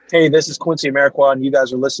Hey, this is Quincy Amarikwa, and you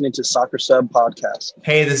guys are listening to Soccer Sub Podcast.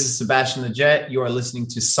 Hey, this is Sebastian Leggett. You are listening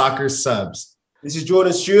to Soccer Subs. This is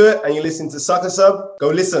Jordan Stewart, and you're listening to Soccer Sub. Go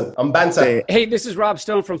listen. I'm Banter. Hey, this is Rob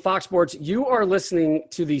Stone from Fox Sports. You are listening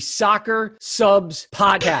to the Soccer Subs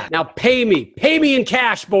Podcast. Now pay me in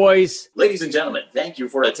cash, boys. Ladies and gentlemen, thank you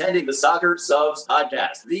for attending the Soccer Subs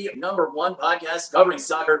Podcast, the #1 podcast covering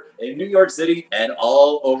soccer in New York City and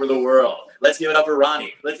all over the world. Let's give it up for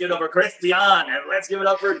Ronnie. Let's give it up for Christian. And let's give it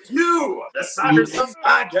up for you, the Soccer Subs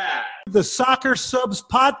Podcast. The Soccer Subs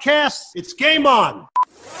Podcast. It's game on.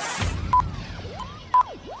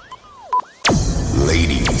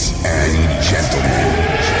 Ladies and gentlemen,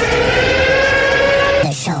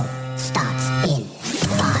 the show starts in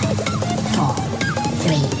 5, 4,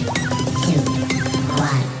 3, 2,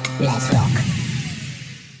 1. Let's rock.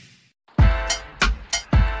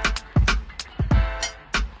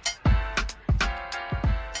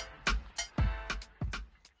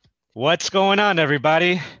 What's going on,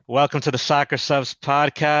 everybody? Welcome to the Soccer Subs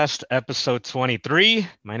Podcast, episode 23.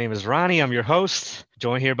 My name is Ronnie. I'm your host,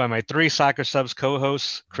 joined here by my 3 Soccer Subs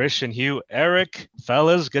co-hosts, Christian, Hugh, Eric.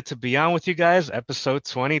 Fellas, good to be on with you guys. Episode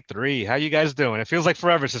 23. How you guys doing? It feels like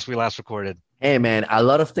forever since we last recorded. Hey, man, a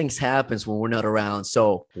lot of things happens when we're not around.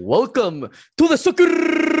 So welcome to the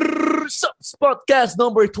Soccer Subs Podcast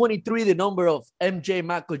number 23, the number of MJ,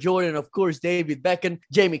 Michael Jordan, of course, David Beckham,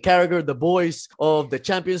 Jamie Carragher, the boys of the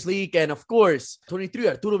Champions League, and of course, 23,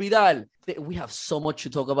 Arturo Vidal. We have so much to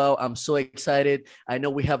talk about. I'm so excited. I know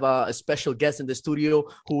we have a special guest in the studio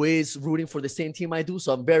who is rooting for the same team I do,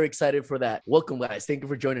 so I'm very excited for that. Welcome, guys. Thank you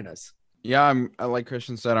for joining us. Yeah, like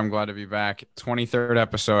Christian said, I'm glad to be back. 23rd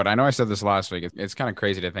episode. I know I said this last week. It's kind of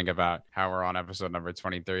crazy to think about how we're on episode number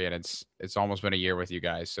 23, and it's almost been a year with you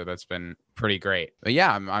guys, so that's been pretty great. But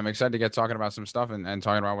yeah, I'm excited to get talking about some stuff and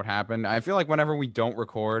talking about what happened. I feel like whenever we don't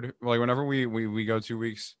record, like whenever we go 2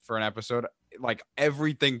 weeks for an episode, like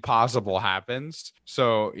everything possible happens.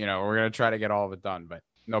 So, we're going to try to get all of it done, but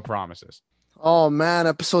no promises. Oh, man,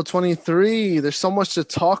 episode 23. There's so much to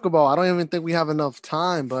talk about. I don't even think we have enough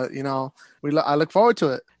time, but, I look forward to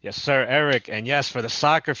it. Yes, sir, Eric. And yes, for the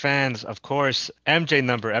soccer fans, of course, MJ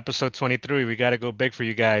number, episode 23. We got to go big for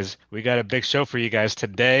you guys. We got a big show for you guys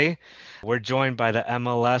today. We're joined by the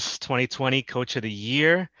MLS 2020 Coach of the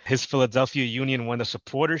Year. His Philadelphia Union won the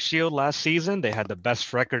Supporters Shield last season. They had the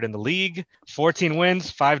best record in the league. 14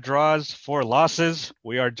 wins, 5 draws, 4 losses.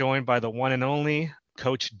 We are joined by the one and only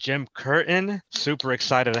Coach Jim Curtin. Super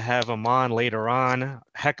excited to have him on later on.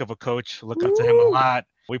 Heck of a coach. Look up to him a lot.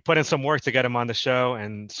 We put in some work to get him on the show,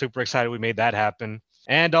 and super excited we made that happen.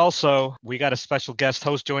 And also, we got a special guest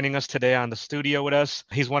host joining us today on the studio with us.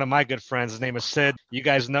 He's one of my good friends. His name is Sid. You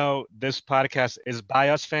guys know this podcast is by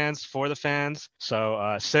us fans, for the fans.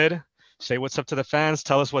 So, Sid, say what's up to the fans.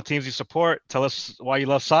 Tell us what teams you support. Tell us why you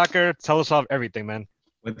love soccer. Tell us all everything, man.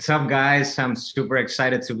 What's up, guys? I'm super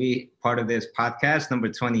excited to be part of this podcast, number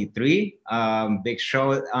 23. Big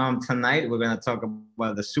show tonight. We're going to talk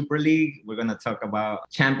about the Super League. We're going to talk about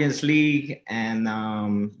Champions League. And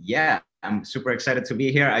I'm super excited to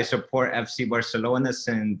be here. I support FC Barcelona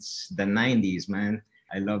since the 90s, man.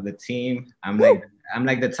 I love the team. I'm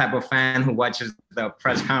like the type of fan who watches the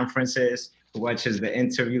press conferences, who watches the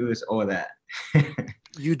interviews, all that.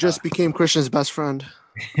 You just became Christian's best friend.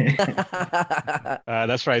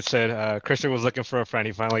 That's right, Sid. Christian was looking for a friend.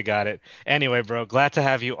 He finally got it. Anyway, bro, glad to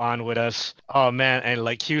have you on with us. Oh, man. And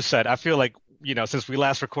like Hugh said, I feel like, since we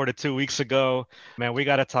last recorded 2 weeks ago, man, we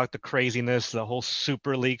got to talk the craziness, the whole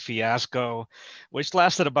Super League fiasco, which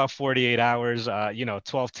lasted about 48 hours.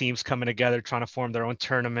 12 teams coming together, trying to form their own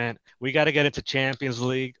tournament. We got to get into Champions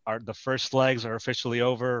League. The first legs are officially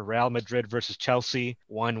over. Real Madrid versus Chelsea,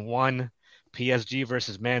 1-1. PSG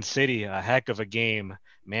versus Man City, a heck of a game.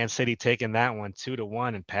 Man City taking that one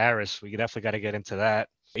 2-1 in Paris. We definitely got to get into that.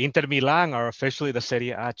 Inter Milan are officially the Serie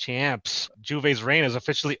A champs. Juve's reign is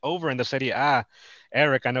officially over in the Serie A.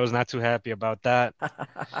 Eric, I know, is not too happy about that.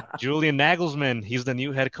 Julian Nagelsmann, he's the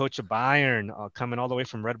new head coach of Bayern, coming all the way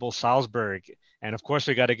from Red Bull Salzburg. And, of course,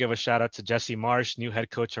 we got to give a shout-out to Jesse Marsch, new head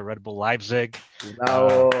coach of Red Bull Leipzig.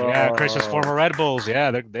 Christian's former Red Bulls.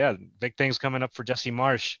 Yeah, big things coming up for Jesse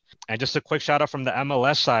Marsch. And just a quick shout-out from the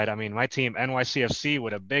MLS side. I mean, my team, NYCFC,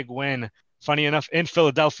 with a big win, funny enough, in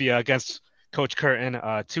Philadelphia against Coach Curtin,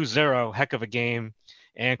 2-0, heck of a game.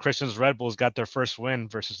 And Christian's Red Bulls got their first win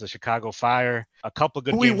versus the Chicago Fire. A couple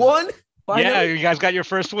good games. We won? Finally? Yeah, you guys got your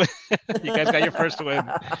first win.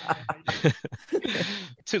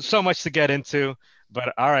 So much to get into.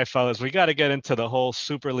 But all right, fellas, we got to get into the whole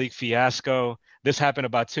Super League fiasco. This happened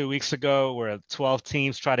about 2 weeks ago where 12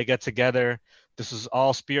 teams try to get together, This is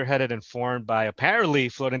all spearheaded and formed by apparently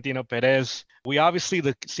Florentino Perez. We obviously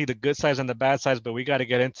see the good sides and the bad sides, but we got to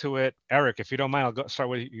get into it. Eric, if you don't mind, I'll start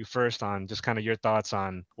with you first on just kind of your thoughts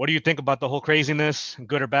on what do you think about the whole craziness,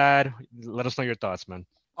 good or bad? Let us know your thoughts, man.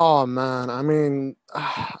 Oh man, I mean,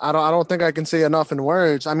 I don't think I can say enough in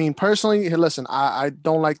words. I mean, personally, hey, listen, I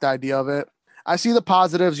don't like the idea of it. I see the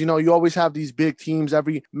positives. You know, you always have these big teams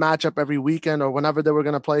every matchup, every weekend, or whenever they were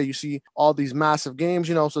going to play. You see all these massive games,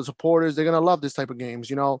 you know, so supporters, they're going to love this type of games,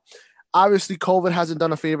 you know. Obviously, COVID hasn't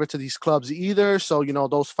done a favor to these clubs either. So, you know,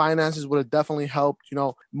 those finances would have definitely helped, you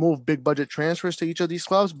know, move big budget transfers to each of these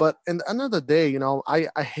clubs. But in the end of the day, you know, I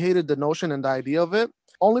hated the notion and the idea of it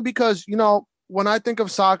only because, you know, when I think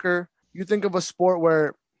of soccer, you think of a sport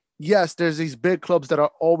where, yes, there's these big clubs that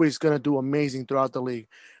are always going to do amazing throughout the league.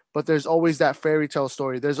 But there's always that fairy tale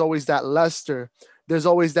story. There's always that Leicester. There's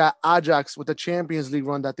always that Ajax with the Champions League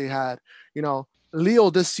run that they had. You know, Leo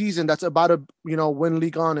this season that's about to, you know, win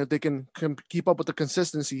League On if they can keep up with the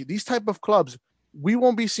consistency. These type of clubs, we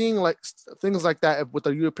won't be seeing like things like that with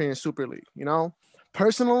the European Super League, you know?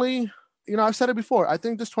 Personally, you know, I've said it before. I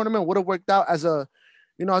think this tournament would have worked out as a,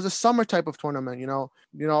 you know, as a summer type of tournament, you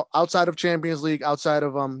know, outside of Champions League, outside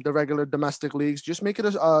of the regular domestic leagues, just make it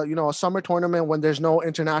a, you know, a summer tournament when there's no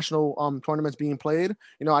international tournaments being played.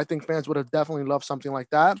 You know, I think fans would have definitely loved something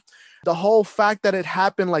like that. The whole fact that it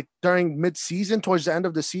happened like during mid-season, towards the end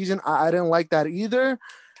of the season, I didn't like that either.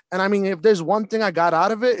 And I mean, if there's one thing I got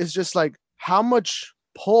out of it, it's just like how much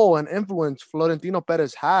pull and influence Florentino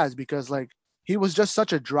Perez has, because like he was just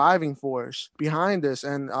such a driving force behind this.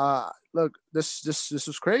 And look, this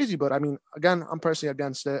was crazy, but I mean, again, I'm personally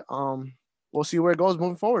against it. We'll see where it goes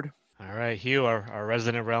moving forward. All right, Hugh, our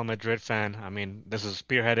resident Real Madrid fan. I mean, this is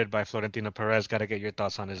spearheaded by Florentino Perez. Got to get your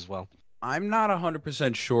thoughts on it as well. I'm not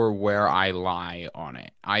 100% sure where I lie on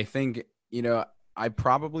it. I think, you know, I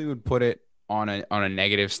probably would put it on a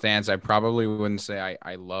negative stance. I probably wouldn't say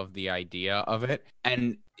I love the idea of it.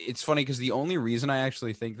 And it's funny because the only reason I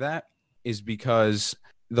actually think that is because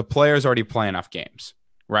the players already play enough games,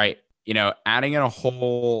 right? You know, adding in a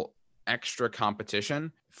whole extra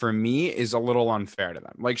competition for me is a little unfair to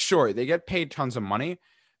them. Like, sure, they get paid tons of money,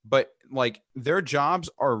 but like their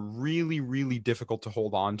jobs are really, really difficult to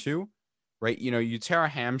hold on to, right? You know, you tear a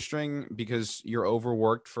hamstring because you're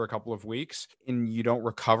overworked for a couple of weeks and you don't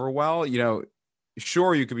recover well. You know,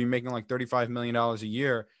 sure, you could be making like $35 million a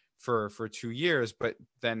year for 2 years, but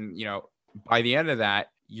then, you know, by the end of that,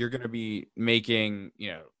 you're going to be making, you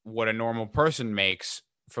know, what a normal person makes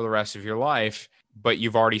for the rest of your life, but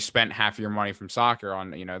you've already spent half your money from soccer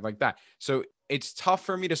on, you know, like that. So it's tough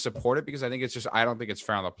for me to support it because I think it's just, I don't think it's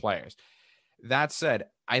fair on the players. That said,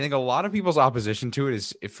 I think a lot of people's opposition to it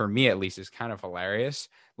is, for me at least, is kind of hilarious.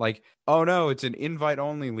 Like, oh no, it's an invite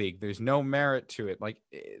only league. There's no merit to it. Like,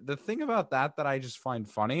 the thing about that I just find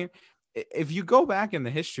funny, if you go back in the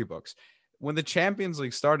history books, when the Champions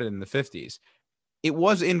League started in the 50s, it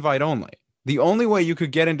was invite only. The only way you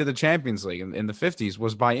could get into the Champions League in the 50s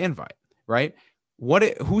was by invite, right?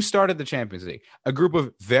 Who started the Champions League? A group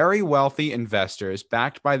of very wealthy investors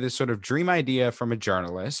backed by this sort of dream idea from a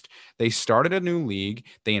journalist. They started a new league.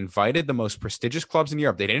 They invited the most prestigious clubs in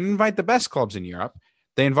Europe. They didn't invite the best clubs in Europe.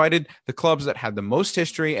 They invited the clubs that had the most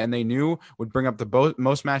history and they knew would bring up the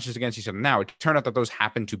most matches against each other. Now, it turned out that those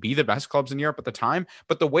happened to be the best clubs in Europe at the time,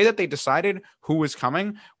 but the way that they decided who was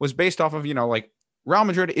coming was based off of, you know, like Real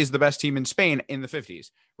Madrid is the best team in Spain in the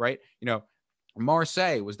 50s, right? You know,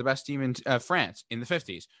 Marseille was the best team in France in the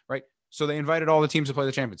 50s, right? So they invited all the teams to play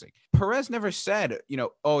the Champions League. Perez never said, you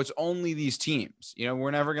know, oh, it's only these teams. You know,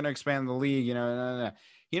 we're never going to expand the league. You know, no.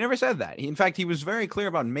 He never said that. In fact, he was very clear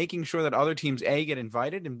about making sure that other teams, A, get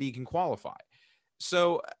invited and B, can qualify.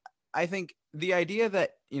 So I think the idea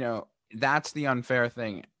that, you know, that's the unfair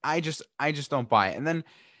thing, I just don't buy it. And then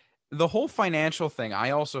the whole financial thing,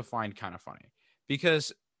 I also find kind of funny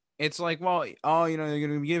because it's like, well, oh, you know, they're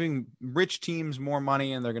going to be giving rich teams more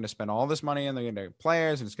money and they're going to spend all this money and they're going to get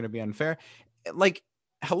players and it's going to be unfair. Like,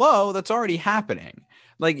 hello, that's already happening.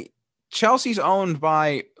 Like, Chelsea's owned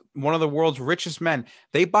by one of the world's richest men.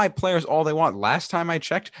 They buy players all they want. Last time I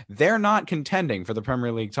checked, they're not contending for the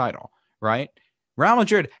Premier League title, right? Real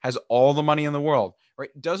Madrid has all the money in the world, right?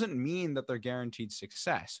 Doesn't mean that they're guaranteed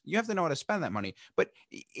success. You have to know how to spend that money, but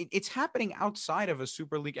it's happening outside of a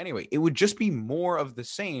Super League anyway. It would just be more of the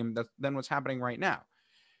same than what's happening right now,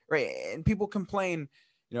 right? And people complain,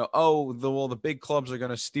 you know, oh, the big clubs are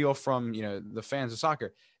going to steal from, you know, the fans of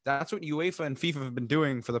soccer. That's what UEFA and FIFA have been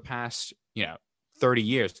doing for the past, you know, 30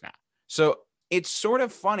 years now. So it's sort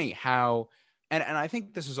of funny how, and I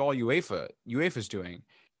think this is all UEFA's doing.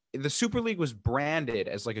 the Super League was branded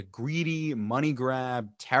as like a greedy money grab,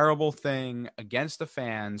 terrible thing against the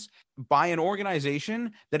fans by an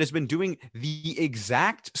organization that has been doing the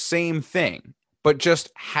exact same thing, but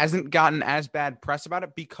just hasn't gotten as bad press about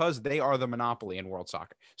it because they are the monopoly in world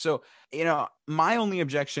soccer. So, my only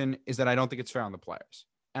objection is that I don't think it's fair on the players.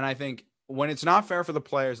 And I think when it's not fair for the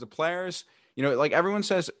players, like everyone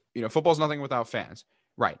says, football's nothing without fans.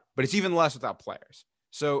 Right. But it's even less without players.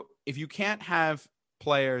 So if you can't have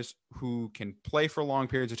players who can play for long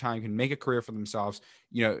periods of time, can make a career for themselves,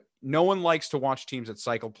 no one likes to watch teams that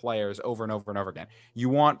cycle players over and over and over again. You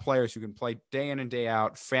want players who can play day in and day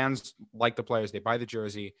out. Fans like the players. They buy the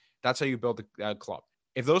jersey. That's how you build a club.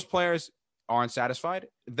 If those players aren't satisfied,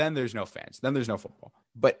 then there's no fans. Then there's no football.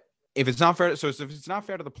 But if it's not fair, if it's not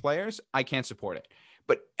fair to the players, I can't support it.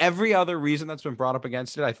 But every other reason that's been brought up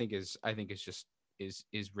against it, I think is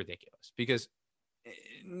ridiculous, because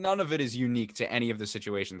none of it is unique to any of the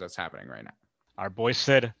situations that's happening right now. Our boy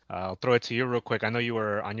Sid, I'll throw it to you real quick. I know you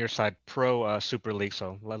were on your side pro Super League,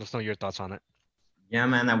 so let us know your thoughts on it. Yeah,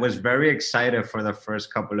 man, I was very excited for the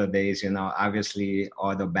first couple of days. Obviously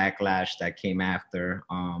all the backlash that came after.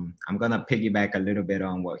 I'm gonna piggyback a little bit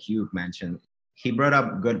on what Hugh mentioned. He brought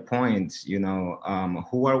up good points.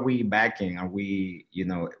 Who are we backing? Are we,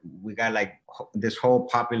 we got like this whole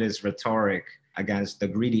populist rhetoric against the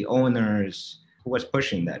greedy owners. Who was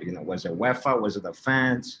pushing that? Was it UEFA? Was it the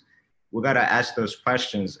fans? We got to ask those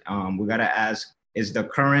questions. We got to ask, is the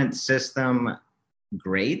current system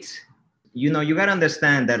great? You got to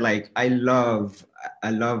understand that, like, I love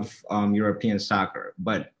European soccer,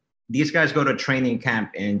 but these guys go to training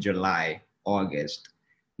camp in July, August.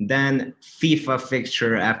 Then FIFA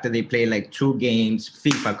fixture, after they play like 2 games,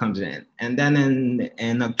 FIFA comes in. And then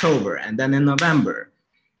in October, and then in November.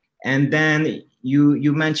 And then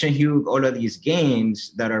you mentioned, Hugh, all of these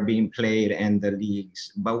games that are being played in the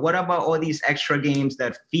leagues. But what about all these extra games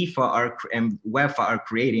that FIFA and UEFA are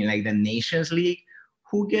creating, like the Nations League?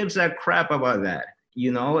 Who gives a crap about that?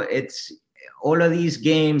 It's all of these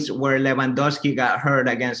games where Lewandowski got hurt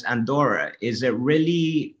against Andorra. Is it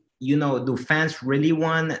really, do fans really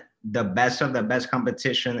want the best of the best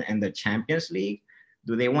competition in the Champions League?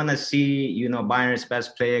 Do they want to see, Bayern's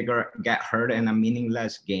best player get hurt in a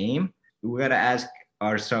meaningless game? We got to ask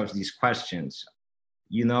ourselves these questions.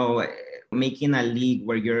 Making a league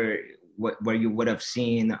where you would have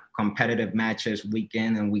seen competitive matches week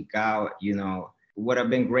in and week out, would have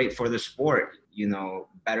been great for the sport.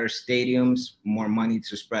 Better stadiums, more money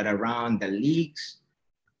to spread around the leagues.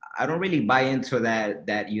 I don't really buy into that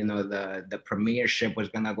the Premiership was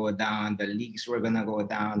going to go down, the leagues were going to go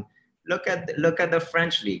down. Look at the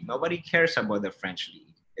French league. Nobody cares about the French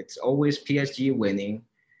league. It's always PSG winning.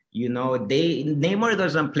 Neymar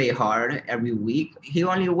doesn't play hard every week. He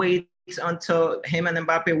only waits until him and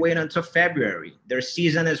Mbappe wait until February. Their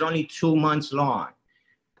season is only 2 months long.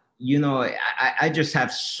 I just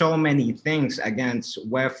have so many things against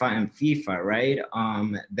UEFA and FIFA, right?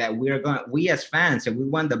 That we as fans, if we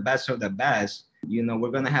want the best of the best,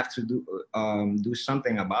 we're gonna have to do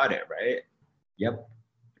something about it, right? Yep,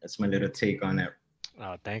 that's my little take on it.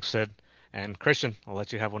 Thanks, Sid. And Christian, I'll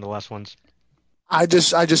let you have one of the last ones. I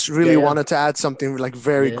just really wanted to add something like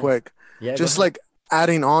very quick. Yeah, just like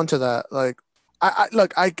adding on to that, like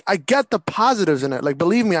I get the positives in it. Like,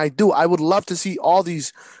 believe me, I do. I would love to see all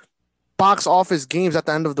these box office games at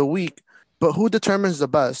the end of the week, but who determines the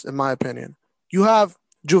best? In my opinion, you have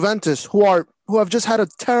Juventus, who have just had a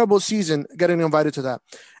terrible season, getting invited to that.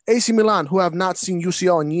 AC Milan, who have not seen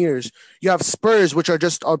UCL in years. You have Spurs, which are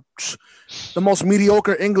just the most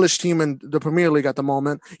mediocre English team in the Premier League at the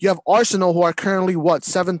moment. You have Arsenal, who are currently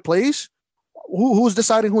 7th place. Who's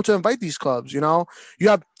deciding who to invite these clubs?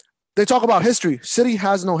 They talk about history. City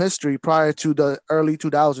has no history prior to the early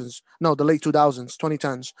 2000s. No, the late 2000s,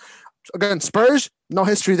 2010s. Again, Spurs, no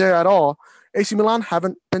history there at all. AC Milan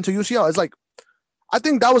haven't been to UCL. It's like, I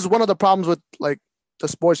think that was one of the problems with like the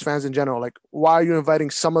sports fans in general. Like, why are you inviting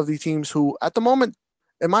some of the teams who, at the moment,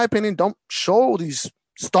 in my opinion, don't show these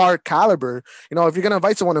star caliber? If you're gonna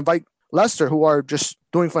invite someone, invite Leicester, who are just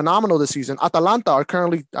doing phenomenal this season. Atalanta are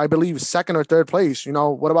currently, I believe, 2nd or 3rd place.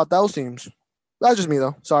 What about those teams? That's just me,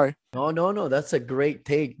 though. Sorry. No. That's a great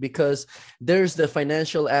take, because there's the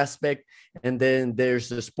financial aspect and then there's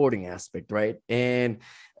the sporting aspect, right? And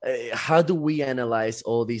how do we analyze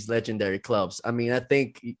all these legendary clubs? I mean, I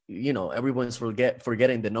think, everyone's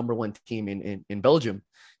forgetting the number 1 team in Belgium.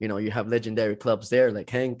 You have legendary clubs there like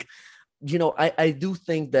Henk. I do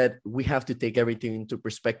think that we have to take everything into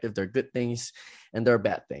perspective. There are good things and there are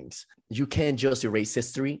bad things. You can't just erase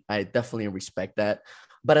history. I definitely respect that.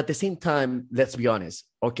 But at the same time, let's be honest.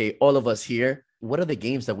 Okay, all of us here, what are the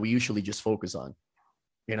games that we usually just focus on?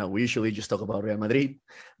 We usually just talk about Real Madrid,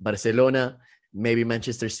 Barcelona, maybe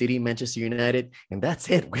Manchester City, Manchester United, and that's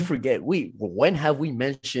it. We forget. When have we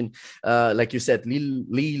mentioned, like you said,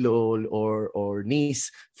 Lille or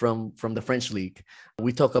Nice from the French league?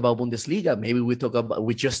 We talk about Bundesliga. Maybe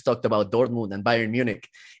we just talked about Dortmund and Bayern Munich,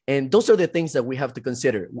 and those are the things that we have to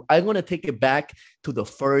consider. I'm going to take it back to the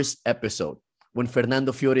first episode, when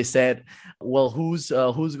Fernando Fiore said, well, who's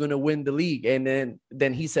going to win the league? And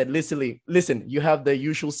then he said, listen, you have the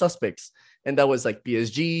usual suspects. And that was like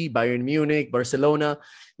PSG, Bayern Munich, Barcelona.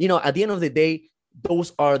 At the end of the day,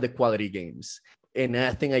 those are the quality games. And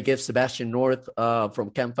I think I give Sebastian North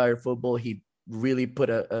from Campfire Football, he really put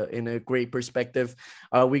in a great perspective.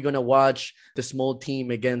 Are we going to watch the small team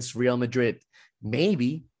against Real Madrid?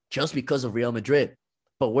 Maybe, just because of Real Madrid.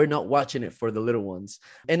 But we're not watching it for the little ones.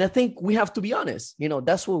 And I think we have to be honest.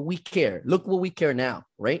 That's what we care. Look what we care now,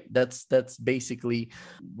 right? That's basically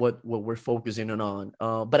what we're focusing on.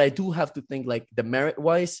 But I do have to think, like, the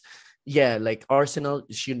merit-wise, yeah, like Arsenal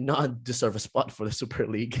should not deserve a spot for the Super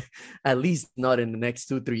League, at least not in the next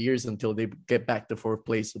 2-3 years until they get back to fourth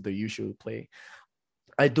place that they usually play.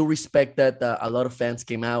 I do respect that a lot of fans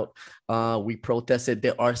came out. We protested.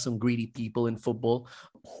 There are some greedy people in football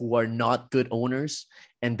who are not good owners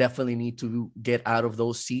and definitely need to get out of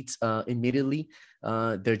those seats immediately.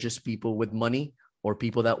 They're just people with money or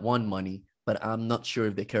people that want money, but I'm not sure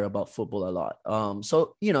if they care about football a lot.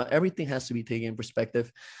 So, everything has to be taken in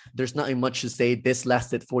perspective. There's nothing much to say. This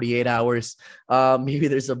lasted 48 hours. Maybe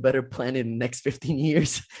there's a better plan in the next 15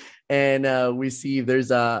 years. And we see if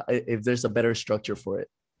there's a better structure for it.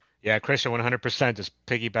 Yeah, Christian, 100%. Just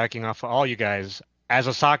piggybacking off of all you guys. As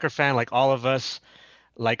a soccer fan, like all of us,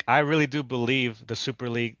 like I really do believe the Super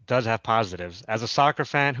League does have positives. As a soccer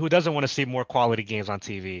fan, who doesn't want to see more quality games on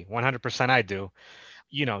TV? 100% I do.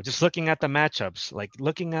 Just looking at the matchups, like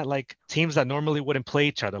looking at like teams that normally wouldn't play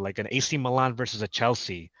each other, like an AC Milan versus a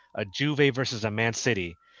Chelsea, a Juve versus a Man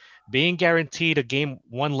City. Being guaranteed a game,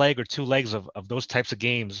 one leg or two legs of those types of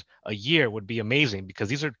games a year would be amazing, because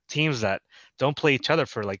these are teams that don't play each other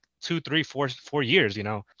for like 2, 3, 4 years,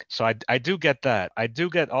 So I do get that. I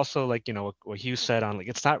do get also, like, what Hugh said on, like,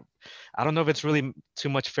 it's not, I don't know if it's really too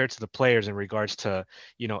much fair to the players in regards to,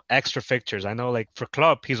 extra fixtures. I know, like, for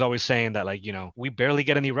Klopp, he's always saying that, like, we barely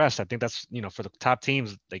get any rest. I think that's, for the top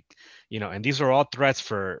teams, like, and these are all threats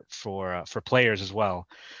for players as well.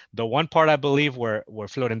 The one part I believe where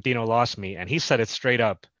Florentino lost me, and he said it straight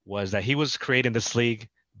up, was that he was creating this league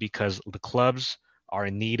because the clubs are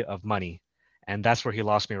in need of money. And that's where he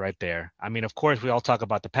lost me right there. I mean, of course, we all talk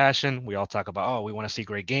about the passion. We all talk about, oh, we want to see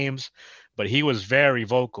great games. But he was very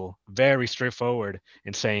vocal, very straightforward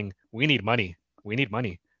in saying, we need money. We need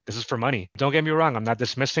money. This is for money. Don't get me wrong. I'm not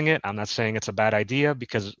dismissing it. I'm not saying it's a bad idea,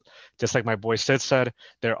 because just like my boy Sid said,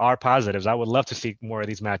 there are positives. I would love to see more of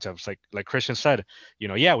these matchups. Like Christian said,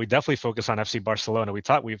 yeah, we definitely focus on FC Barcelona.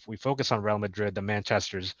 We focus on Real Madrid, the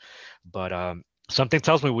Manchesters, but something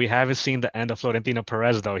tells me we haven't seen the end of Florentino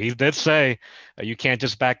Perez, though. He did say you can't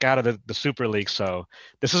just back out of the Super League. So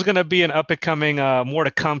this is going to be an up-and-coming, more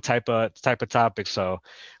to come type of topic. So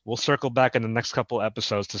we'll circle back in the next couple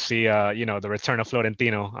episodes to see, the return of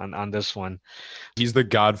Florentino on this one. He's the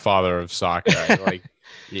godfather of soccer. Like,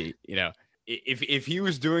 if he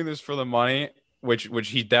was doing this for the money, which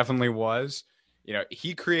he definitely was,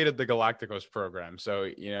 he created the Galacticos program. So,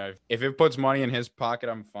 if it puts money in his pocket,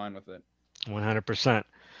 I'm fine with it. 100%.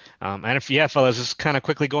 And fellas, just kind of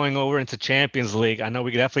quickly going over into Champions League. I know we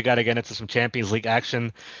definitely got to get into some Champions League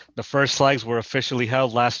action. The first legs were officially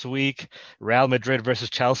held last week. Real Madrid versus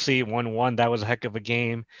Chelsea, 1-1. That was a heck of a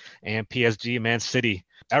game. And PSG, Man City.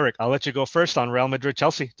 Eric, I'll let you go first on Real Madrid,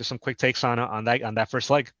 Chelsea. Just some quick takes on that first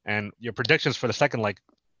leg and your predictions for the second leg.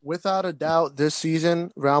 Without a doubt, this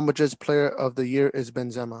season, Real Madrid's player of the year is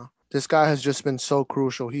Benzema. This guy has just been so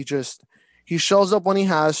crucial. He shows up when he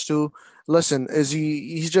has to. Listen,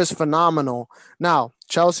 he's just phenomenal. Now,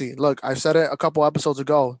 Chelsea, look, I said it a couple episodes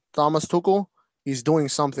ago. Thomas Tuchel, he's doing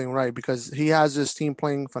something right because he has his team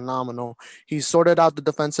playing phenomenal. He's sorted out the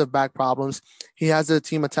defensive back problems. He has the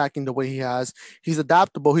team attacking the way he has. He's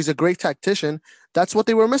adaptable. He's a great tactician. That's what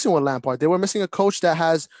they were missing with Lampard. They were missing a coach that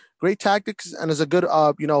has great tactics and is a good,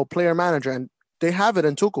 player manager, and they have it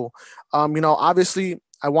in Tuchel. Obviously,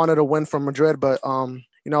 I wanted a win from Madrid, but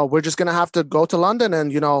we're just gonna have to go to London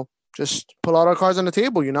and just pull out our cards on the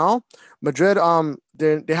table. Madrid,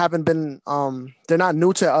 they haven't been, they're not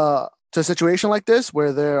new to a situation like this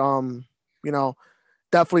where they're,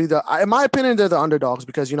 definitely in my opinion, they're the underdogs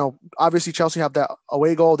because, obviously Chelsea have that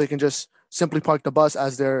away goal. They can just simply park the bus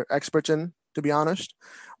as they're experts in, to be honest.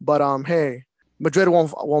 But, hey, Madrid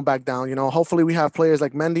won't back down. You know, hopefully we have players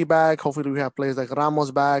like Mendy back. Hopefully we have players like Ramos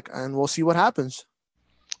back, and we'll see what happens.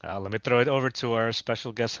 Let me throw it over to our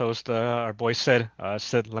special guest host, our boy Sid.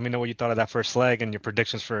 Sid, let me know what you thought of that first leg and your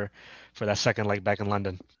predictions for that second leg back in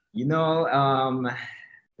London. You know,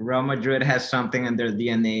 Real Madrid has something in their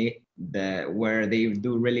DNA where they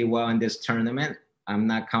do really well in this tournament. I'm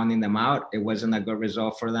not counting them out. It wasn't a good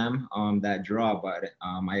result for them, that draw, but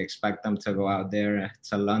I expect them to go out there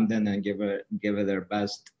to London and give it their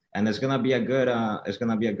best. And it's gonna be a good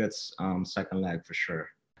second leg for sure.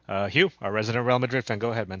 Hugh, our resident Real Madrid fan,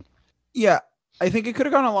 go ahead, man. Yeah, I think it could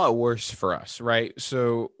have gone a lot worse for us, right?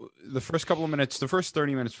 So the first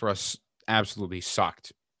 30 minutes for us absolutely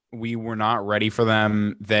sucked. We were not ready for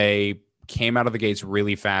them. They came out of the gates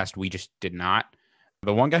really fast. We just did not.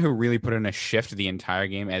 The one guy who really put in a shift the entire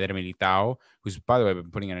game, Eder Militao, who's, by the way,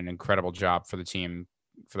 been putting in an incredible job for the team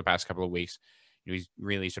for the past couple of weeks. He's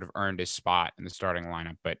really sort of earned his spot in the starting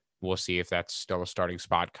lineup, but we'll see if that's still a starting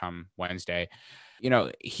spot come Wednesday. You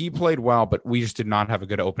know, he played well, but we just did not have a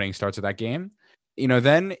good opening start to that game. You know,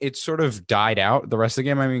 then it sort of died out the rest of the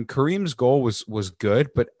game. I mean, Kareem's goal was good,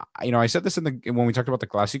 but, you know, I said this when we talked about the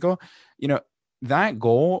Clásico, you know, that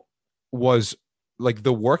goal was like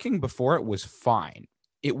the working before it was fine.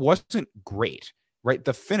 It wasn't great, right?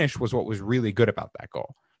 The finish was what was really good about that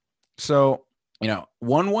goal. So, you know,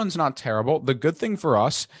 1-1's not terrible. The good thing for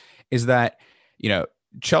us is that, you know,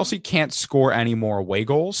 Chelsea can't score any more away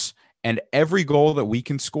goals, and every goal that we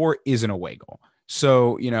can score is an away goal.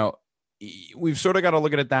 So, you know, we've sort of got to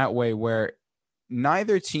look at it that way, where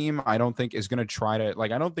neither team, I don't think, is going to try to,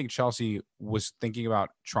 like, I don't think Chelsea was thinking about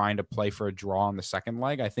trying to play for a draw in the second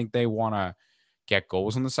leg. I think they want to get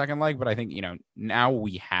goals in the second leg, but I think, you know, now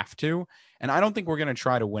we have to. And I don't think we're going to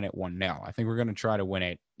try to win it 1-0. I think we're going to try to win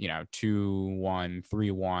it, you know, 2-1,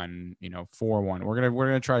 3-1, you know, 4-1. We're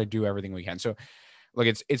going to try to do everything we can. So, look,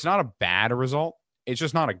 it's not a bad result. It's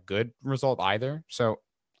just not a good result either. So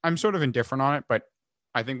I'm sort of indifferent on it, but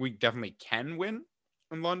I think we definitely can win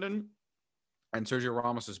in London. And Sergio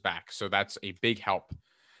Ramos is back. So that's a big help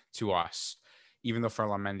to us, even though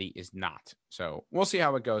Ferland Mendy is not. So we'll see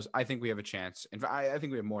how it goes. I think we have a chance. In fact, I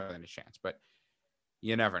think we have more than a chance, but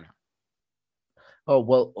you never know. Oh,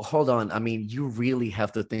 well, hold on. I mean, you really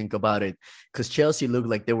have to think about it, because Chelsea looked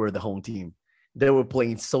like they were the home team. They were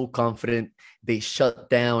playing so confident. They shut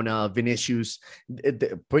down Vinicius,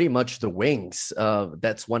 pretty much the wings.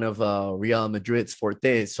 That's one of Real Madrid's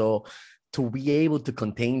forte. So to be able to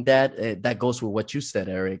contain that, that goes with what you said,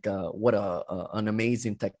 Eric. What an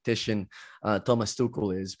amazing tactician Thomas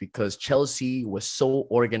Tuchel is, because Chelsea was so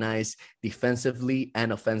organized defensively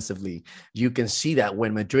and offensively. You can see that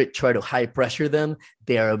when Madrid tried to high pressure them,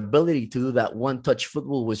 their ability to do that one-touch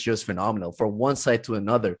football was just phenomenal from one side to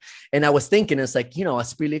another. And I was thinking, it's like, you know,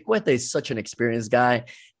 Azpilicueta is such an experienced guy,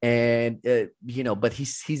 and you know, but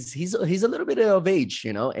he's a little bit of age,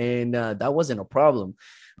 you know, and that wasn't a problem,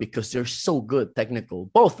 because they're so good technical.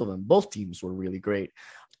 Both of them, both teams were really great.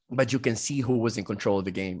 But you can see who was in control of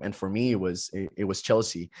the game. And for me, it was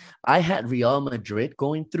Chelsea. I had Real Madrid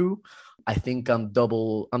going through. I think I'm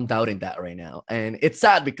doubting that right now. And it's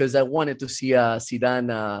sad, because I wanted to see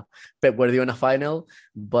Zidane, Pep Guardiola final.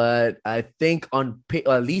 But I think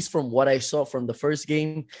at least from what I saw from the first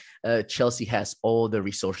game, Chelsea has all the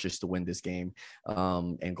resources to win this game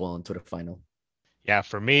and go on to the final. Yeah,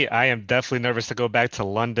 for me, I am definitely nervous to go back to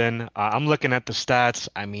London. I'm looking at the stats.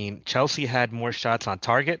 I mean, Chelsea had more shots on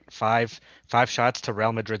target, five shots to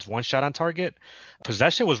Real Madrid's 1 shot on target.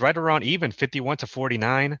 Possession was right around even,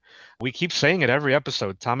 51-49. We keep saying it every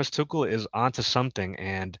episode. Thomas Tuchel is onto something.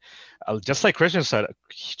 And just like Christian said,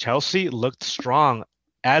 Chelsea looked strong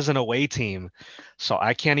as an away team. So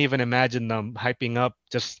I can't even imagine them hyping up,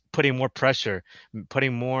 just putting more pressure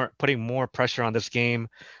on this game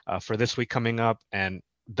for this week coming up, and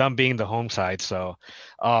them being the home side. So,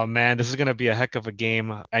 oh man, this is going to be a heck of a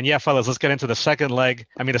game. And yeah, fellas, let's get into the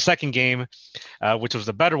second game, which was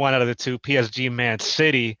the better one out of the two, PSG Man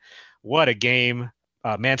City. What a game.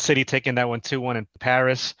 Man City taking that one 2-1 in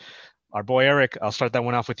Paris. Our boy Eric, I'll start that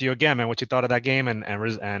one off with you again, man. What you thought of that game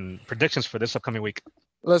and predictions for this upcoming week?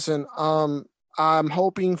 Listen, I'm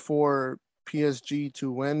hoping for PSG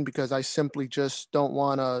to win, because I simply just don't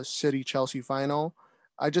want a City-Chelsea final.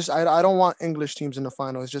 I don't want English teams in the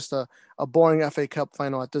final. It's just a boring FA Cup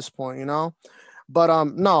final at this point, you know? But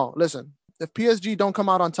no, listen, if PSG don't come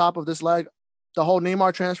out on top of this leg, the whole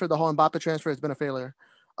Neymar transfer, the whole Mbappe transfer has been a failure.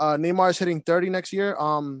 Neymar is hitting 30 next year.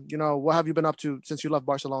 You know, what have you been up to since you left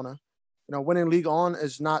Barcelona? You know, winning League On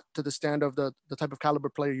is not to the standard of the type of caliber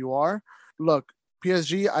player you are. Look,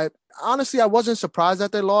 PSG, I wasn't surprised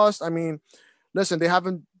that they lost. I mean, listen, they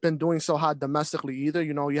haven't been doing so hot domestically either.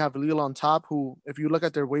 You know, you have Lille on top, who, if you look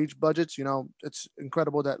at their wage budgets, you know, it's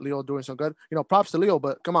incredible that Lille doing so good. You know, props to Lille,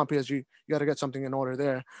 but come on, PSG, you got to get something in order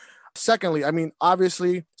there. Secondly, I mean,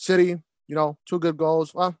 obviously, City, you know, 2 good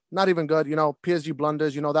goals. Well, not even good. You know, PSG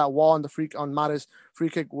blunders. You know, that wall on the on Mahrez free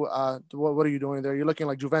kick. What are you doing there? You're looking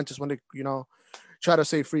like Juventus when they, you know, try to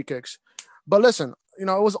save free kicks. But listen, you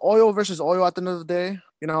know, it was oil versus oil at the end of the day.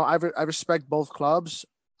 You know, I respect both clubs.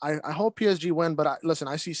 I hope PSG win, but listen,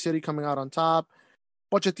 I see City coming out on top.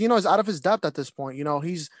 Pochettino is out of his depth at this point. You know,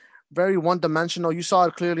 he's very one-dimensional. You saw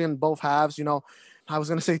it clearly in both halves. You know, I was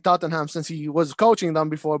going to say Tottenham since he was coaching them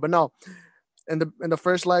before, but no. In the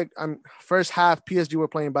first first half, PSG were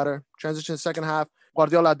playing better. Transition second half,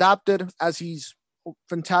 Guardiola adapted. As he's a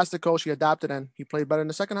fantastic coach, he adapted and he played better in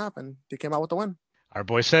the second half, and they came out with the win. Our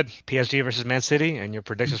boy said PSG versus Man City, and your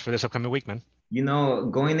predictions for this upcoming week, man. You know,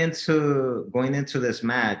 going into this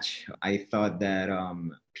match, I thought that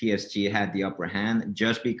PSG had the upper hand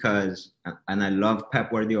just because, and I love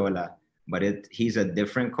Pep Guardiola, but he's a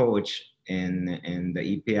different coach in the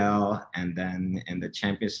EPL and then in the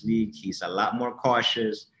Champions League. He's a lot more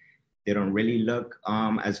cautious. They don't really look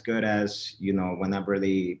as good as, you know, whenever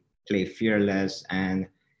they play fearless. And,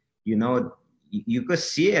 you know, you could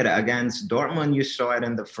see it against Dortmund. You saw it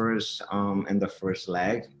in the first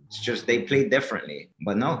leg. It's just they played differently.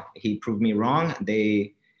 But no, he proved me wrong.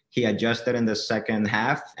 He adjusted in the second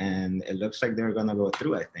half, and it looks like they're gonna go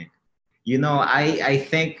through, I think. You know, I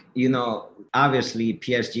think, you know, obviously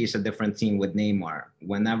PSG is a different team with Neymar.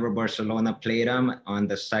 Whenever Barcelona played them on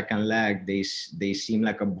the second leg, they seem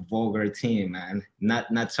like a vulgar team, man.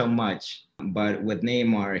 Not so much. But with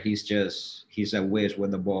Neymar, he's a whiz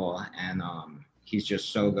with the ball, and he's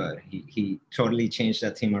just so good. He totally changes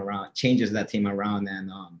that team around,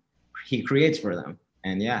 and he creates for them.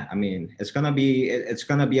 And yeah, I mean, it's gonna be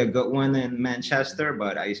a good one in Manchester,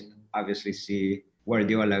 but I obviously see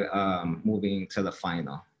Guardiola moving to the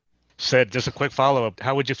final. Sid, just a quick follow-up.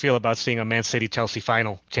 How would you feel about seeing a Man City-Chelsea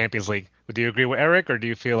final, Champions League? Do you agree with Eric, or do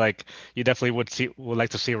you feel like you definitely would like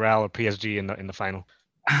to see Real or PSG in the final?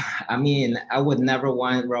 I mean, I would never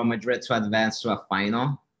want Real Madrid to advance to a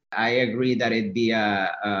final. I agree that it'd be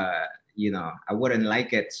you know, I wouldn't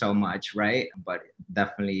like it so much, right? But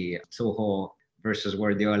definitely Tuchel versus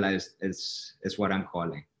Guardiola is what I'm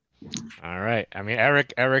calling. All right. I mean,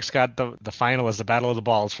 Eric's got the final as the battle of the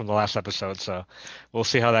balls from the last episode, so we'll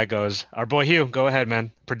see how that goes. Our boy Hugh, go ahead,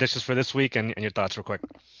 man. Predictions for this week and your thoughts real quick.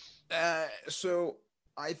 So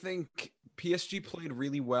I think PSG played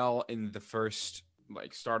really well in the first,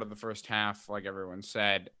 start of the first half, like everyone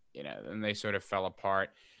said, you know, and they sort of fell apart.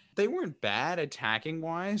 They weren't bad attacking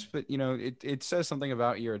wise, but you know, it says something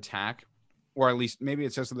about your attack, or at least maybe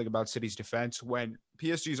it says something about City's defense when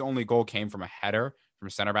PSG's only goal came from a header from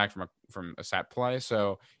a center back from a set play.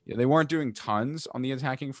 So yeah, they weren't doing tons on the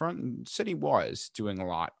attacking front, and City was doing a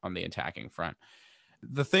lot on the attacking front.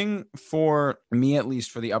 The thing for me, at least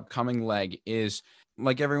for the upcoming leg, is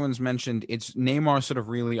like everyone's mentioned, it's Neymar sort of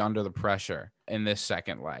really under the pressure in this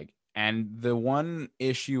second leg. And the one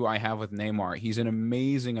issue I have with Neymar, he's an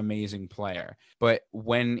amazing, amazing player. But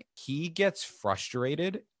when he gets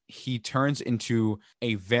frustrated, he turns into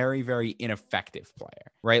a very, very ineffective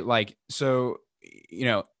player, right? Like, so, you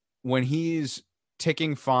know, when he's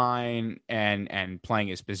ticking fine and playing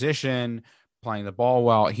his position, playing the ball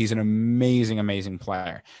well, he's an amazing, amazing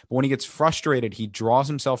player. But when he gets frustrated, he draws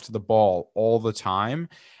himself to the ball all the time.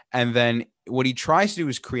 And then what he tries to do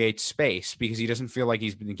is create space because he doesn't feel like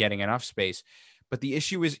he's been getting enough space. But the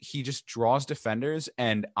issue is he just draws defenders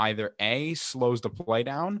and either A, slows the play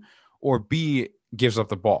down, or B, gives up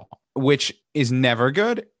the ball, which is never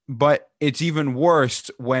good. But it's even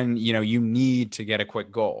worse when, you know, you need to get a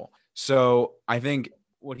quick goal. So I think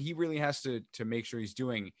what he really has to make sure he's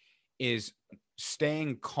doing is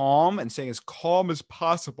staying calm and staying as calm as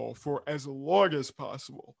possible for as long as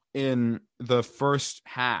possible in the first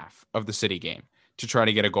half of the City game to try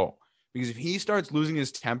to get a goal. Because if he starts losing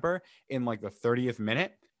his temper in like the 30th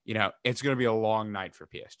minute, you know, it's going to be a long night for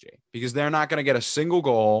PSG because they're not going to get a single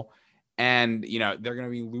goal and, you know, they're going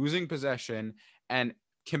to be losing possession and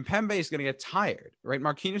Kimpembe is going to get tired, right?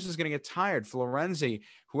 Marquinhos is going to get tired. Florenzi,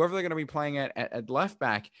 whoever they're going to be playing at left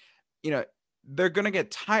back, you know, they're going to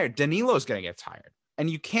get tired. Danilo's going to get tired.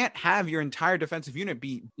 And you can't have your entire defensive unit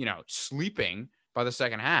be, you know, sleeping by the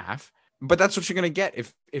second half. But that's what you're going to get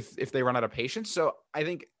if they run out of patience. So I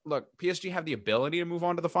think, look, PSG have the ability to move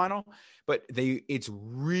on to the final, but it's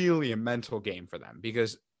really a mental game for them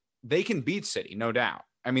because they can beat City, no doubt.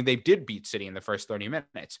 I mean, they did beat City in the first 30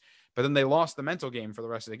 minutes, but then they lost the mental game for the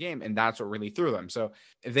rest of the game, and that's what really threw them. So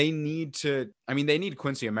they need they need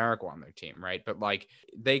Quincy Americo on their team, right? But like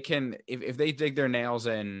they can, if they dig their nails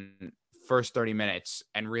in first 30 minutes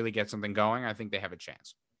and really get something going, I think they have a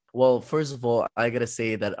chance. Well, first of all, I gotta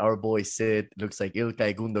say that our boy Sid looks like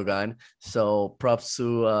Ilkay Gundogan. So props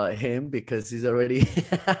to him because he's already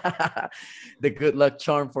the good luck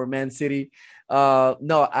charm for Man City. No,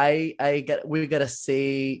 we gotta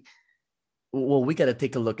say, well, we gotta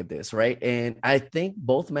take a look at this, right? And I think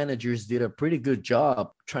both managers did a pretty good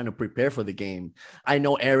job trying to prepare for the game. I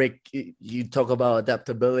know, Eric, you talk about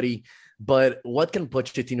adaptability, but what can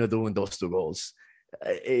Pochettino do in those two goals?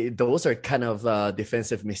 Those are kind of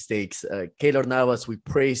defensive mistakes. Keylor Navas, we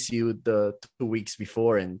praised you the 2 weeks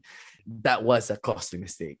before, and that was a costly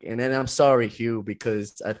mistake. And then I'm sorry, Hugh,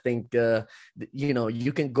 because I think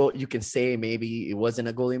you can say maybe it wasn't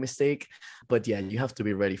a goalie mistake, but yeah, you have to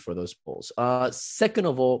be ready for those goals. Second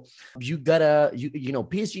of all, you gotta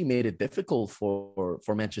PSG made it difficult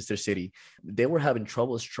for Manchester City. They were having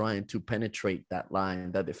troubles trying to penetrate that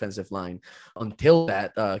line, that defensive line, until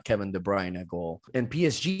that Kevin De Bruyne goal. And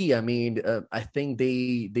PSG, I mean, I think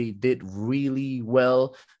they did really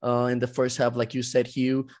well in the first half, like you said,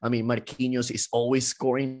 Hugh. I mean, Marquinhos is always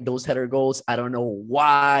scoring those header goals. I don't know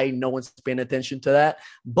why no one's paying attention to that.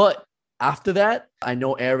 But after that, I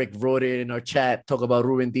know Eric wrote it in our chat, talk about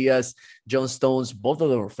Ruben Diaz, John Stones. Both of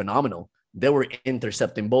them were phenomenal. They were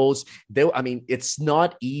intercepting balls. It's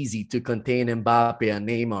not easy to contain Mbappe and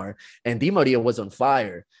Neymar. And Di Maria was on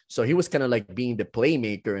fire. So he was kind of like being the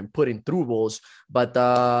playmaker and putting through balls. But,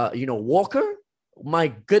 Walker, my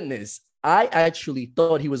goodness, I actually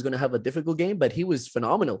thought he was going to have a difficult game, but he was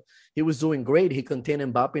phenomenal. He was doing great. He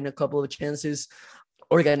contained Mbappe in a couple of chances.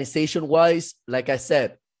 Organization-wise, like I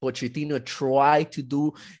said, Pochettino tried to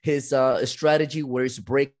do his strategy where it's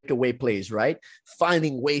breakaway plays, right?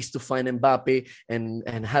 Finding ways to find Mbappe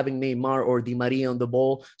and having Neymar or Di Maria on the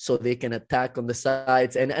ball so they can attack on the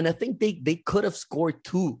sides. And I think they could have scored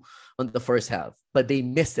 2 on the first half, but they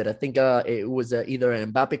missed it. I think it was either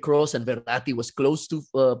an Mbappe cross and Verratti was close to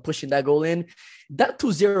pushing that goal in. That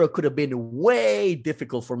 2-0 could have been way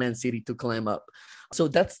difficult for Man City to climb up. So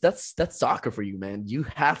that's soccer for you, man. You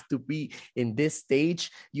have to be in this stage.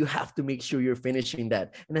 You have to make sure you're finishing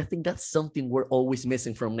that. And I think that's something we're always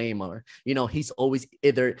missing from Neymar. He's always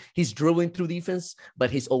he's dribbling through defense, but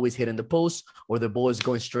he's always hitting the post or the ball is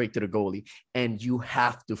going straight to the goalie. And you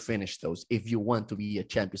have to finish those if you want to be a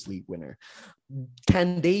Champions League winner.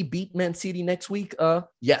 Can they beat Man City next week?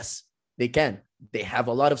 Yes, they can. They have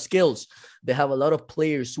a lot of skills. They have a lot of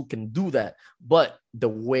players who can do that. But the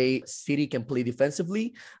way City can play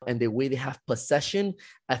defensively and the way they have possession,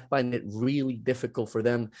 I find it really difficult for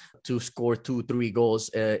them to score 2-3 goals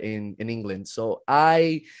in England. So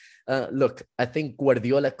I think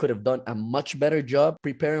Guardiola could have done a much better job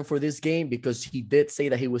preparing for this game because he did say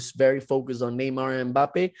that he was very focused on Neymar and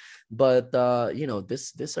Mbappe. But,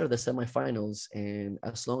 this are the semifinals. And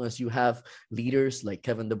as long as you have leaders like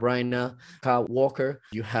Kevin De Bruyne, Kyle Walker,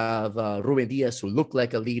 you have Ruben Diaz, who look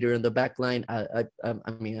like a leader in the back line. I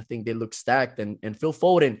think they look stacked. And Phil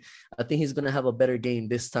Foden, I think he's going to have a better game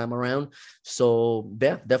this time around. So,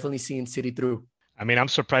 yeah, definitely seeing City through. I mean, I'm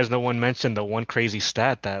surprised no one mentioned the one crazy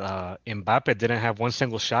stat that Mbappe didn't have one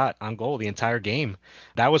single shot on goal the entire game.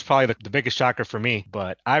 That was probably the biggest shocker for me.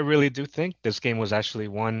 But I really do think this game was actually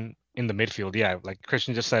won in the midfield. Yeah, like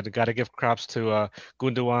Christian just said, got to give props to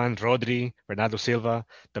Gundogan, Rodri, Bernardo Silva,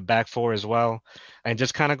 the back four as well. And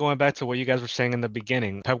just kind of going back to what you guys were saying in the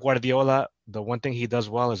beginning, Pep Guardiola, the one thing he does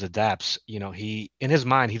well is adapts. He in his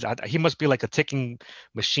mind, he must be like a ticking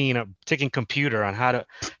machine, a ticking computer on how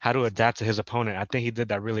to adapt to his opponent. I think he did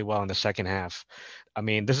that really well in the second half. I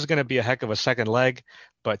mean, this is going to be a heck of a second leg.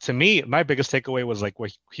 But to me, my biggest takeaway was like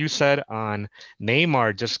what Hugh said on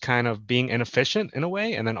Neymar just kind of being inefficient in a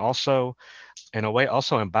way. And then also, in a way,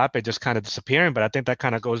 also Mbappe just kind of disappearing. But I think that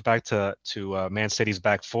kind of goes back to Man City's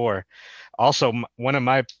back four. Also, one of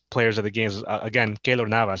my players of the game is, again, Keylor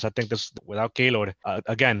Navas. I think this, without Keylor,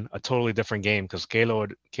 again, a totally different game because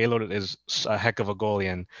Keylor is a heck of a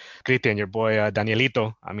goalie. And Cristian, your boy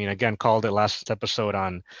Danielito, I mean, again, called it last episode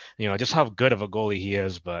on, just how good of a goalie he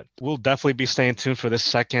is. But we'll definitely be staying tuned for this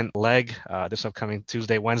second leg, this upcoming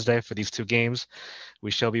Tuesday, Wednesday for these two games. We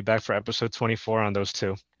shall be back for episode 24 on those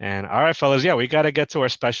two. And all right, fellas, yeah, we got to get to our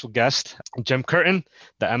special guest, Jim Curtin,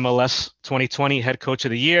 the MLS 2020 Head Coach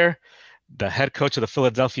of the Year, the head coach of the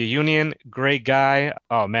Philadelphia Union. Great guy.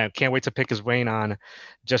 Oh, man, can't wait to pick his brain on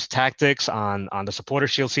just tactics on the Supporter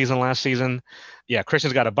Shield season last season. Yeah,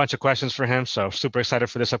 Christian's got a bunch of questions for him, so super excited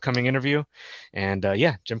for this upcoming interview. And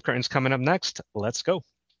yeah, Jim Curtin's coming up next. Let's go.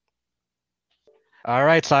 All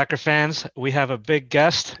right, soccer fans, we have a big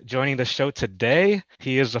guest joining the show today.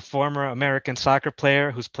 He is a former American soccer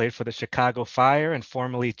player who's played for the Chicago Fire and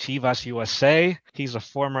formerly Chivas USA. He's a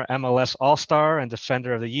former MLS All-Star and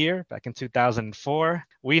Defender of the Year back in 2004.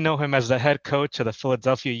 We know him as the head coach of the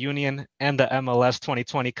Philadelphia Union and the MLS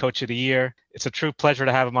 2020 Coach of the Year. It's a true pleasure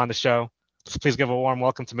to have him on the show. So please give a warm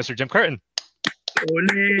welcome to Mr. Jim Curtin.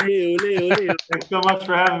 Thanks so much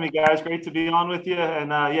for having me, guys. Great to be on with you.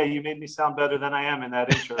 And yeah, you made me sound better than I am in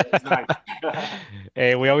that intro. It's nice.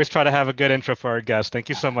 Hey, we always try to have a good intro for our guests. Thank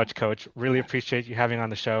you so much, Coach. Really appreciate you having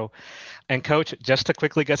on the show. And Coach, just to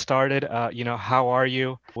quickly get started, how are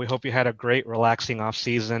you? We hope you had a great, relaxing off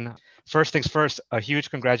season. First things first, a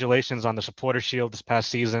huge congratulations on the Supporter Shield this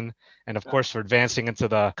past season, and of course for advancing into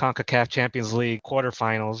the CONCACAF Champions League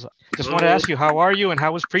quarterfinals. Just want to ask you, how are you, and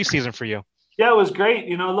how was preseason for you? Yeah, it was great.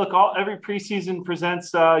 Look, every preseason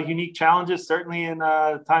presents unique challenges. Certainly in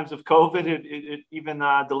times of COVID, it even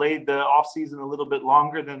delayed the offseason a little bit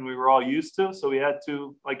longer than we were all used to. So we had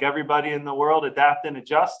to, like everybody in the world, adapt and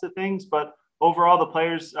adjust to things. But overall, the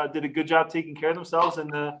players did a good job taking care of themselves in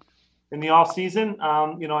the off season.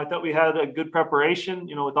 I thought we had a good preparation.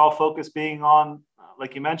 With all focus being on,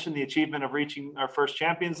 like you mentioned, the achievement of reaching our first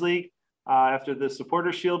Champions League after the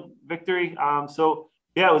Supporter Shield victory.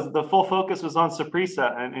 Yeah, the full focus was on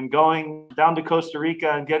Saprissa and going down to Costa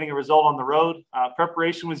Rica and getting a result on the road.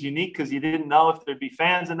 Preparation was unique because you didn't know if there'd be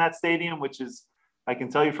fans in that stadium, which is, I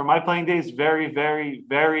can tell you from my playing days, very, very,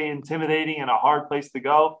 very intimidating and a hard place to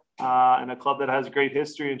go in a club that has great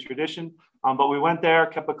history and tradition. But we went there,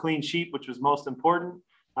 kept a clean sheet, which was most important,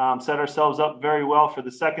 set ourselves up very well for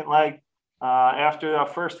the second leg. After our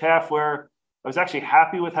first half where I was actually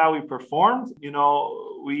happy with how we performed.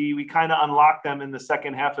 We kind of unlocked them in the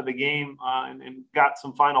second half of the game and got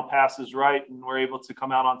some final passes right, and were able to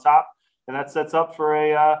come out on top. And that sets up for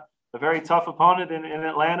a very tough opponent in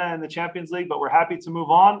Atlanta in the Champions League. But we're happy to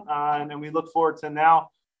move on, and we look forward to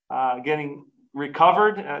now getting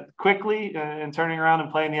recovered quickly and turning around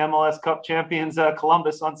and playing the MLS Cup champions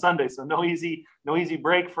Columbus on Sunday. So no easy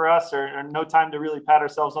break for us, or no time to really pat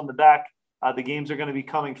ourselves on the back. The games are going to be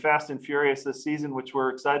coming fast and furious this season, which we're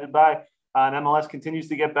excited by. And MLS continues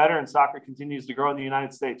to get better, and soccer continues to grow in the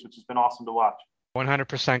United States, which has been awesome to watch.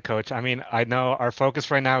 100%, Coach. I mean, I know our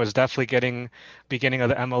focus right now is definitely getting beginning of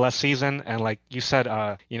the MLS season. And like you said,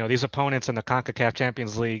 these opponents in the CONCACAF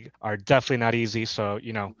Champions League are definitely not easy. So,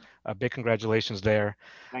 a big congratulations there.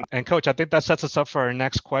 And Coach, I think that sets us up for our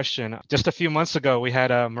next question. Just a few months ago, we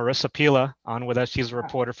had Marissa Pila on with us. She's a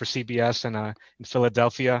reporter for CBS in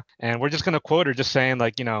Philadelphia. And we're just going to quote her just saying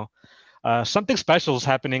something special is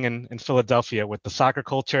happening in Philadelphia with the soccer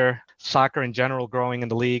culture, soccer in general growing in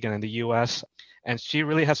the league and in the U.S. And she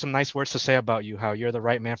really has some nice words to say about you, how you're the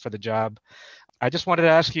right man for the job. I just wanted to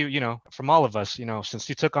ask you, from all of us, since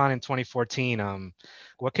you took on in 2014,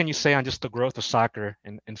 what can you say on just the growth of soccer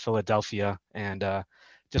in Philadelphia and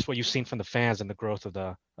just what you've seen from the fans and the growth of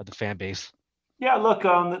the fan base? Yeah, look,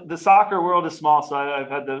 the soccer world is small, so I've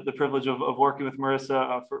had the privilege of working with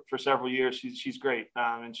Marissa for several years. She's great,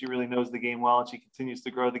 and she really knows the game well, and she continues to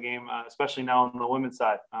grow the game, especially now on the women's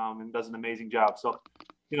side, and does an amazing job. So,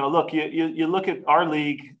 look, you look at our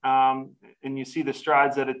league, and you see the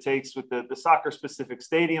strides that it takes with the soccer-specific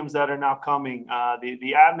stadiums that are now coming,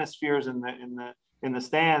 the atmospheres in the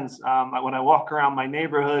stands. When I walk around my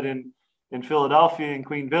neighborhood in Philadelphia, in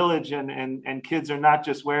Queen Village, and kids are not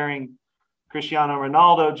just wearing Cristiano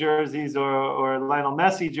Ronaldo jerseys or Lionel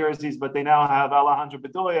Messi jerseys, but they now have Alejandro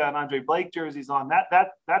Bedoya and Andre Blake jerseys on.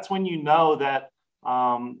 That's when you know that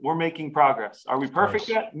we're making progress. Are we perfect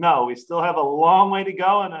yet? No, we still have a long way to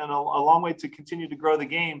go and a long way to continue to grow the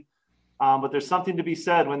game. But there's something to be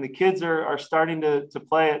said when the kids are starting to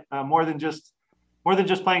play it more than just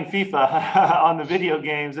playing FIFA on the video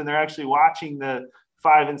games, and they're actually watching the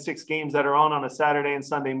 5 and 6 games that are on a Saturday and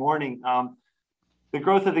Sunday morning. The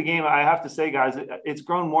growth of the game, I have to say, guys, it's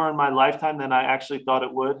grown more in my lifetime than I actually thought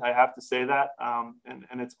it would. I have to say that.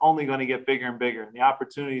 And it's only going to get bigger and bigger. And the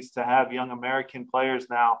opportunities to have young American players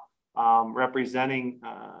now representing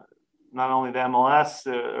not only the MLS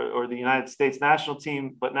or the United States national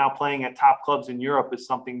team, but now playing at top clubs in Europe is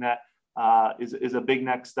something that is a big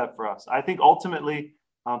next step for us. I think ultimately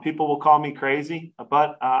people will call me crazy,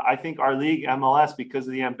 but I think our league, MLS, because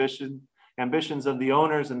of the ambitions of the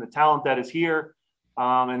owners and the talent that is here,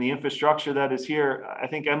 and the infrastructure that is here, I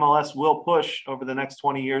think MLS will push over the next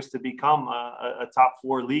 20 years to become a top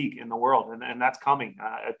 4 league in the world. And that's coming.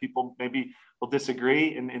 People maybe will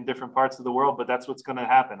disagree in different parts of the world, but that's what's going to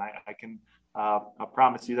happen. I can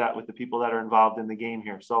promise you that with the people that are involved in the game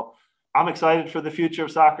here. So I'm excited for the future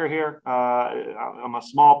of soccer here. I'm a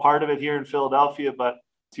small part of it here in Philadelphia, but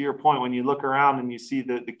to your point, when you look around and you see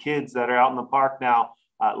the kids that are out in the park now,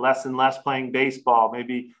 less and less playing baseball,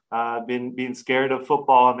 maybe being scared of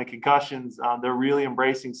football and the concussions, they're really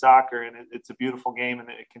embracing soccer, and it's a beautiful game, and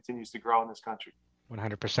it continues to grow in this country.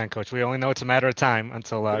 100%, Coach. We only know it's a matter of time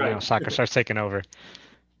until soccer starts taking over.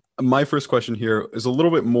 My first question here is a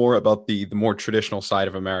little bit more about the more traditional side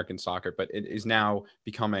of American soccer, but it is now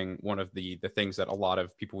becoming one of the things that a lot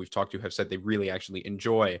of people we've talked to have said they really actually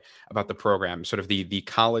enjoy about the program, sort of the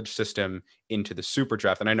college system into the super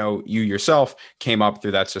draft. And I know you yourself came up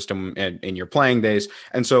through that system in your playing days.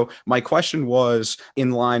 And so my question was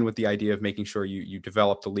in line with the idea of making sure you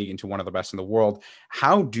develop the league into one of the best in the world.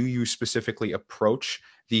 How do you specifically approach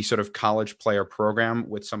the sort of college player program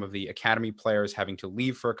with some of the academy players having to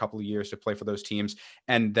leave for a couple of years to play for those teams?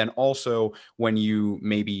 And then also when you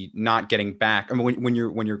maybe not getting back, I mean, when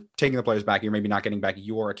you're taking the players back, you're maybe not getting back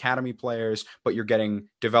your academy players, but you're getting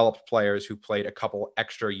developed players who played a couple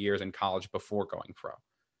extra years in college before going pro.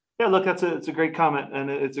 Yeah, look, it's a great comment, and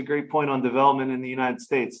it's a great point on development in the United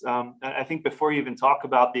States. I think before you even talk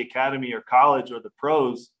about the academy or college or the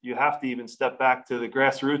pros, you have to even step back to the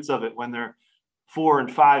grassroots of it when they're 4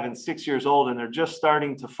 and 5 and 6 years old, and they're just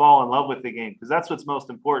starting to fall in love with the game, because that's what's most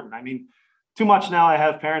important. I mean, too much now I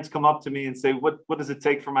have parents come up to me and say, what does it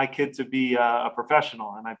take for my kid to be a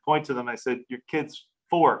professional? And I point to them, I said, your kid's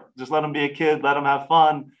 4, just let them be a kid, let them have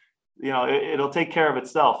fun. It'll take care of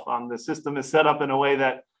itself. The system is set up in a way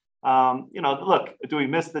that, look, do we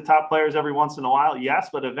miss the top players every once in a while? Yes,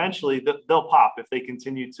 but eventually they'll pop if they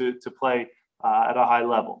continue to play at a high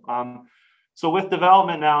level. So with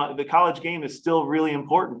development now, the college game is still really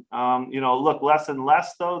important. Look, less and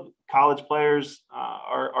less though, college players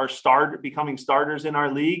are becoming starters in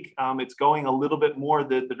our league. It's going a little bit more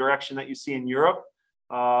the direction that you see in Europe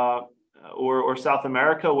or South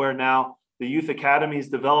America, where now the youth academies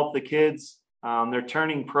develop the kids. They're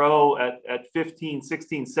turning pro at 15,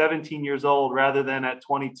 16, 17 years old rather than at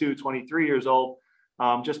 22, 23 years old,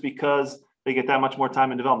 just because they get that much more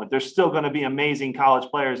time in development. There's still going to be amazing college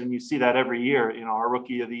players, and you see that every year. Our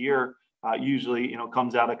rookie of the year usually,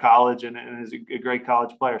 comes out of college and is a great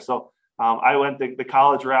college player. So I went the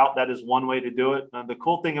college route. That is one way to do it. The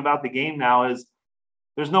cool thing about the game now is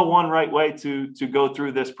there's no one right way to go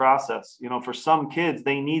through this process. For some kids,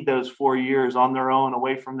 they need those 4 years on their own,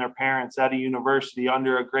 away from their parents, at a university,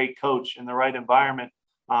 under a great coach in the right environment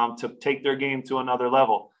to take their game to another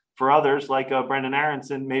level. For others, like Brendan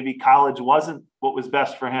Aronson, maybe college wasn't what was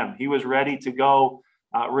best for him. He was ready to go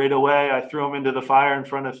right away. I threw him into the fire in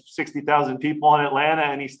front of 60,000 people in Atlanta,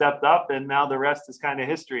 and he stepped up, and now the rest is kind of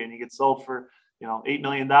history. And he gets sold for $8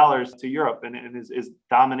 million to Europe and is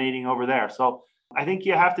dominating over there. So I think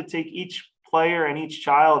you have to take each player and each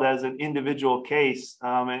child as an individual case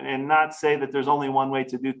and not say that there's only one way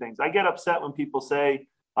to do things. I get upset when people say,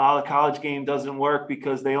 the college game doesn't work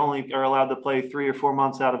because they only are allowed to play 3 or 4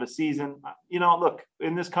 months out of a season. Look,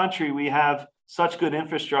 in this country, we have such good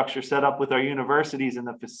infrastructure set up with our universities and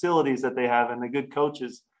the facilities that they have and the good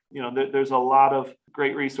coaches. There's a lot of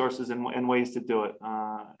great resources and ways to do it.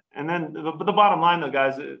 And then the bottom line, though,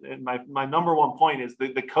 guys, and my number one point is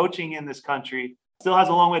the coaching in this country still has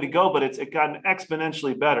a long way to go, but it's gotten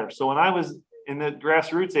exponentially better. So when I was in the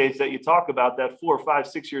grassroots age that you talk about, that 4, 5,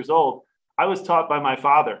 6 years old, I was taught by my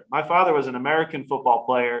father. My father was an American football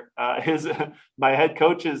player. My head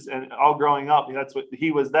coaches and all growing up, that's what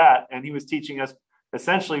he was and he was teaching us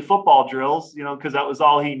essentially football drills, because that was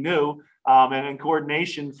all he knew, and in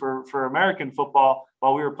coordination for American football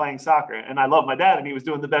while we were playing soccer. And I love my dad, and he was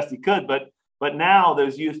doing the best he could. But now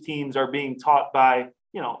those youth teams are being taught by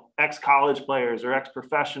ex-college players or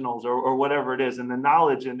ex-professionals or whatever it is, and the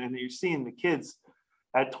knowledge and you're seeing the kids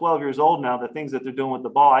at 12 years old now, the things that they're doing with the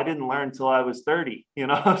ball, I didn't learn until I was 30,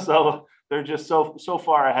 so they're just so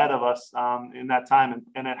far ahead of us in that time.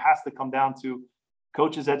 And it has to come down to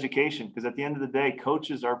coaches' education, because at the end of the day,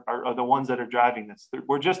 coaches are the ones that are driving this.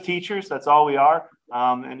 We're just teachers. That's all we are.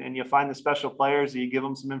 And you find the special players, you give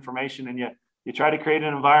them some information, and you try to create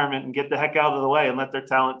an environment and get the heck out of the way and let their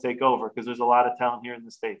talent take over, because there's a lot of talent here in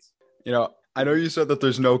the States. I know you said that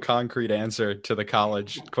there's no concrete answer to the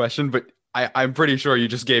college question, but I'm pretty sure you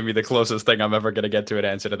just gave me the closest thing I'm ever going to get to an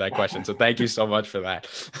answer to that question. So thank you so much for that.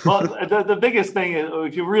 Well, the biggest thing is,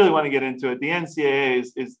 if you really want to get into it, the NCAA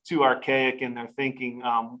is too archaic in their thinking,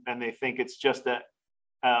 and they think it's just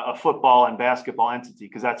a football and basketball entity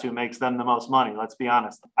because that's who makes them the most money. Let's be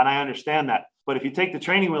honest. And I understand that. But if you take the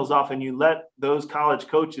training wheels off and you let those college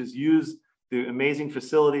coaches use the amazing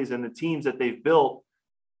facilities and the teams that they've built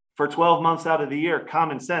for 12 months out of the year,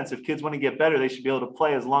 common sense. If kids want to get better, they should be able to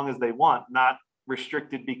play as long as they want, not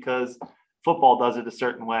restricted because football does it a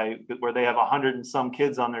certain way, where they have 100 and some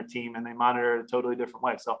kids on their team and they monitor it a totally different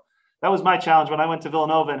way. So that was my challenge when I went to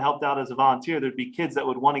Villanova and helped out as a volunteer. There'd be kids that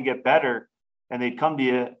would want to get better, and they'd come to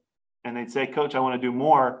you and they'd say, "Coach, I want to do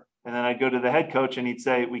more." And then I'd go to the head coach and he'd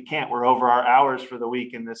say, "We can't, we're over our hours for the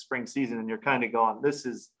week in this spring season." And you're kind of going,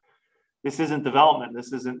 this isn't development.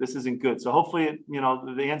 This isn't good. So hopefully, the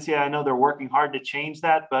NCAA, I know they're working hard to change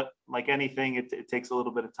that, but like anything, it takes a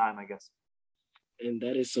little bit of time, I guess. And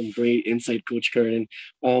that is some great insight, Coach Curtin.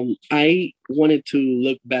 I wanted to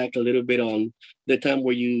look back a little bit on the time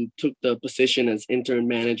where you took the position as intern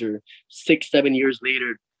manager. 6-7 years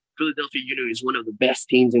later, Philadelphia Union is one of the best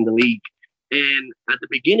teams in the league. And at the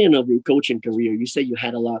beginning of your coaching career, you say you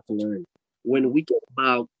had a lot to learn. When we talk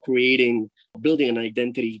about building an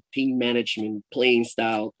identity, team management, playing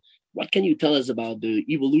style, what can you tell us about the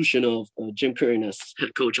evolution of Jim Curtin as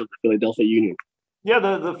head coach of the Philadelphia Union? Yeah,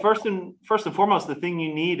 the first and foremost, the thing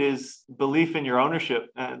you need is belief in your ownership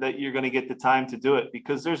that you're going to get the time to do it,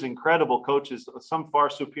 because there's incredible coaches, some far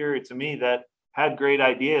superior to me, that had great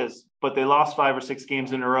ideas, but they lost 5 or 6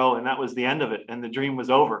 games in a row, and that was the end of it, and the dream was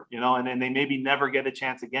over, and they maybe never get a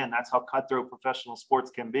chance again. That's how cutthroat professional sports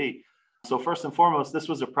can be. So first and foremost, this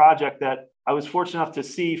was a project that I was fortunate enough to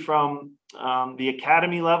see from the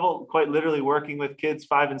academy level, quite literally working with kids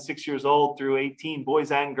 5 and 6 years old through 18,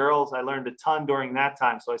 boys and girls. I learned a ton during that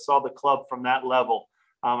time. So I saw the club from that level.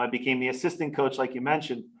 I became the assistant coach, like you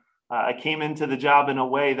mentioned. I came into the job in a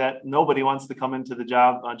way that nobody wants to come into the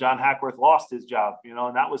job. John Hackworth lost his job,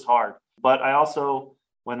 and that was hard. But I also,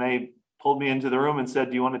 when they pulled me into the room and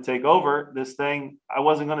said, "Do you want to take over this thing?" I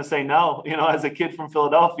wasn't going to say no. As a kid from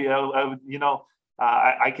Philadelphia,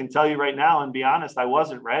 I can tell you right now and be honest, I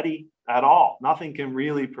wasn't ready at all. Nothing can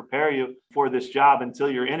really prepare you for this job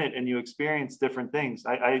until you're in it and you experience different things.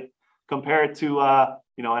 I compare it to,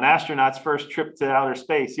 an astronaut's first trip to outer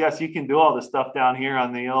space. Yes, you can do all the stuff down here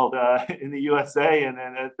on the old in the USA and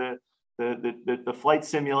then at the flight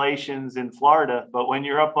simulations in Florida, but when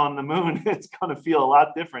you're up on the moon, it's going to feel a lot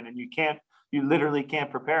different, and you literally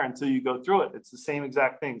can't prepare until you go through it. It's the same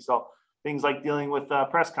exact thing. So things like dealing with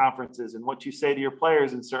press conferences and what you say to your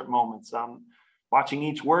players in certain moments, watching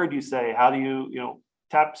each word you say, how do you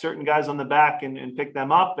tap certain guys on the back and pick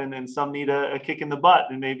them up, and then some need a kick in the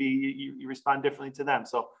butt, and maybe you respond differently to them.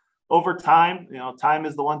 So over time, time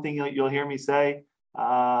is the one thing you'll hear me say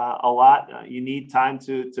a lot. You need time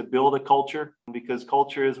to build a culture, because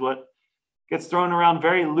culture is what gets thrown around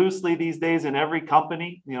very loosely these days in every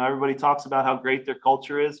company. Everybody talks about how great their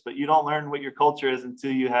culture is, but you don't learn what your culture is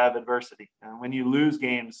until you have adversity. And when you lose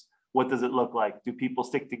games, what does it look like? Do people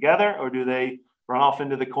stick together, or do they run off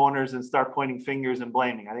into the corners and start pointing fingers and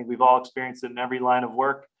blaming? I think we've all experienced it in every line of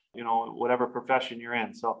work, whatever profession you're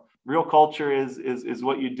in. So real culture is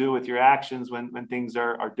what you do with your actions when things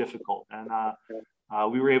are difficult. And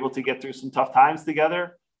we were able to get through some tough times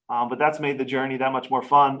together, but that's made the journey that much more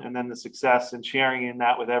fun. And then the success and sharing in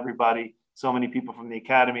that with everybody. So many people from the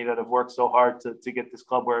academy that have worked so hard to get this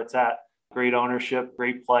club where it's at. Great ownership,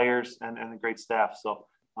 great players, and a great staff. So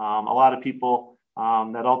a lot of people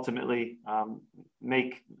that ultimately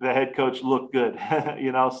make the head coach look good,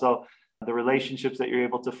 so the relationships that you're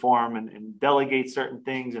able to form and delegate certain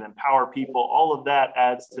things and empower people, all of that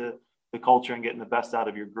adds to the culture and getting the best out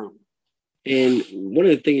of your group. And one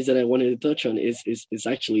of the things that I wanted to touch on is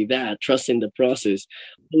actually that trust in the process.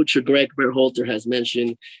 Coach Greg Berhalter has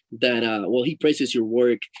mentioned that, he praises your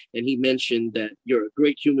work, and he mentioned that you're a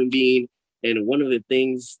great human being. And one of the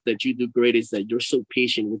things that you do great is that you're so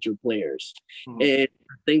patient with your players. Mm-hmm. And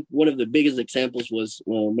I think one of the biggest examples was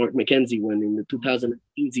Mark McKenzie, when in the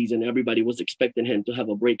 2019 season, everybody was expecting him to have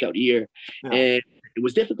a breakout year. Yeah. And it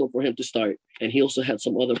was difficult for him to start. And he also had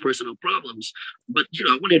some other personal problems. But,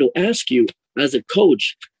 I wanted to ask you, as a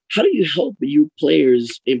coach, how do you help your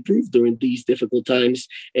players improve during these difficult times?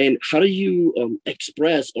 And how do you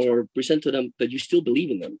express or present to them that you still believe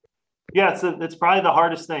in them? Yeah, it's probably the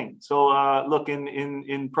hardest thing. So look,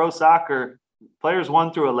 in pro soccer, players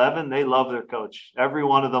 1 through 11, they love their coach. Every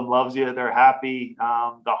one of them loves you. They're happy.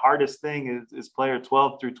 The hardest thing is player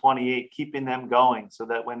 12 through 28, keeping them going so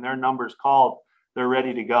that when their number's called, they're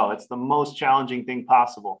ready to go. It's the most challenging thing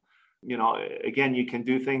possible. Again, you can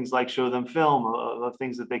do things like show them film of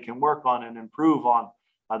things that they can work on and improve on.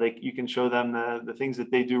 You can show them the things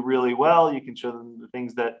that they do really well. You can show them the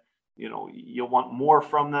things that, you'll want more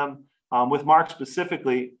from them. With Mark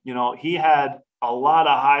specifically, he had a lot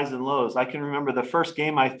of highs and lows. I can remember the first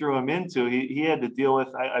game I threw him into, he had to deal with,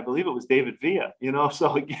 I believe it was David Villa,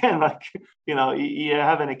 So again, you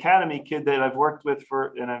have an academy kid that I've worked with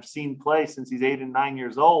and I've seen play since he's 8 and 9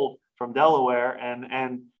 years old from Delaware.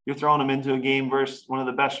 And you're throwing him into a game versus one of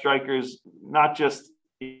the best strikers, not just,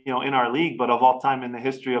 in our league, but of all time in the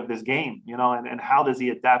history of this game, and how does he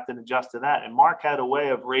adapt and adjust to that? And Mark had a way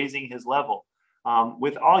of raising his level.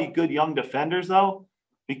 With all good young defenders, though,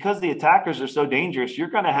 because the attackers are so dangerous, you're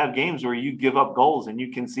going to have games where you give up goals and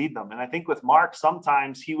you concede them. And I think with Mark,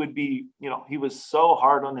 sometimes he would be, he was so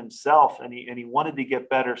hard on himself and he wanted to get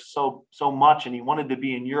better so much. And he wanted to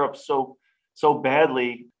be in Europe so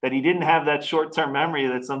badly that he didn't have that short-term memory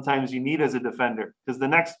that sometimes you need as a defender, because the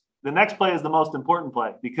next play is the most important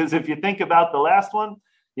play. Because if you think about the last one,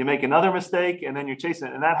 you make another mistake and then you're chasing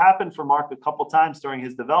it. And that happened for Mark a couple times during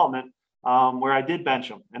his development, where I did bench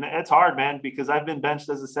him. And it's hard, man, because I've been benched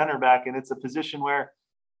as a center back, and it's a position where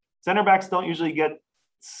center backs don't usually get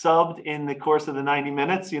subbed in the course of the 90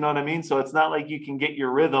 minutes. You know what I mean? So it's not like you can get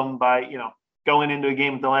your rhythm by, going into a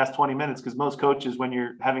game at the last 20 minutes, because most coaches, when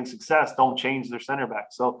you're having success, don't change their center back.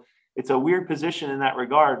 So it's a weird position in that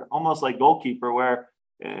regard, almost like goalkeeper, where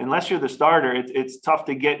unless you're the starter, it's tough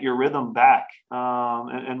to get your rhythm back.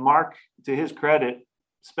 And Mark, to his credit,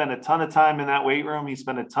 spent a ton of time in that weight room. He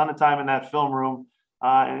spent a ton of time in that film room.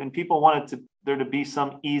 And people wanted there to be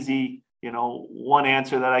some easy, one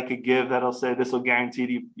answer that I could give that'll say this will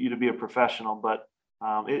guarantee you to be a professional. But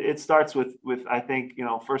it starts with I think,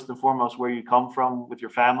 first and foremost, where you come from with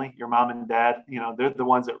your family, your mom and dad. They're the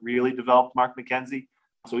ones that really developed Mark McKenzie.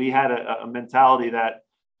 So he had a mentality that,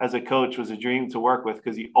 as a coach, was a dream to work with,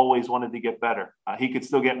 because he always wanted to get better. He could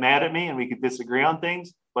still get mad at me and we could disagree on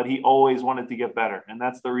things, but he always wanted to get better. And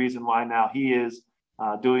that's the reason why now he is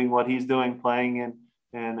doing what he's doing, playing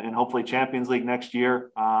in hopefully Champions League next year,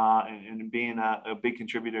 and being a big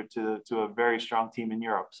contributor to a very strong team in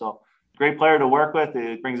Europe. So great player to work with.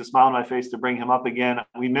 It brings a smile on my face to bring him up again.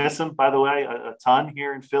 We miss him, by the way, a ton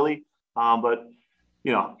here in Philly. But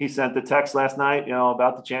he sent the text last night,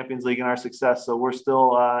 about the Champions League and our success. So we're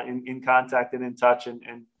still in contact and in touch,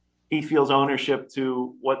 and he feels ownership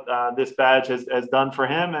to what this badge has done for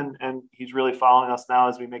him. And he's really following us now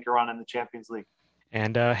as we make a run in the Champions League.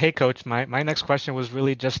 And hey, Coach, my next question was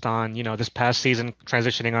really just on, this past season,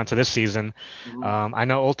 transitioning onto this season. Mm-hmm. I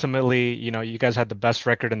know ultimately, you guys had the best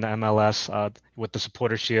record in the MLS with the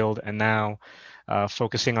Supporter Shield, and now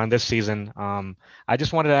focusing on this season. I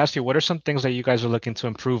just wanted to ask you, what are some things that you guys are looking to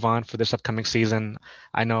improve on for this upcoming season?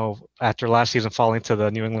 I know after last season falling to the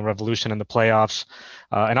New England Revolution in the playoffs,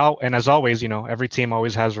 and as always, every team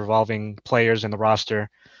always has revolving players in the roster.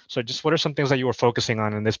 So just what are some things that you were focusing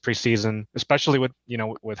on in this preseason, especially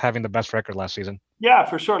with having the best record last season? Yeah,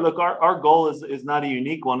 for sure. Look, our goal is not a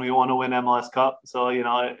unique one. We want to win MLS Cup. So,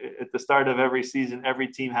 at the start of every season, every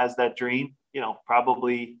team has that dream.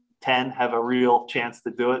 Probably 10 have a real chance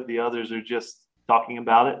to do it. The others are just talking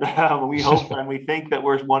about it. We hope and we think that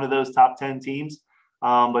we're one of those top 10 teams.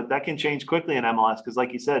 But that can change quickly in MLS because,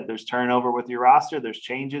 like you said, there's turnover with your roster. There's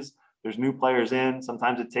changes. There's new players in.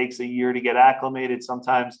 Sometimes it takes a year to get acclimated.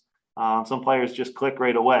 Sometimes some players just click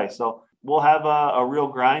right away. So we'll have a real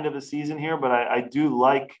grind of a season here. But I do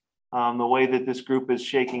like the way that this group is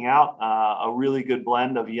shaking out. A really good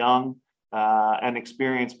blend of young and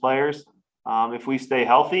experienced players. If we stay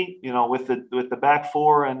healthy, with the back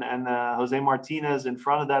four and Jose Martinez in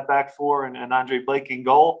front of that back four and Andre Blake in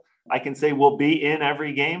goal, I can say we'll be in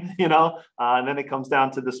every game, and then it comes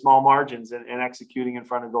down to the small margins and executing in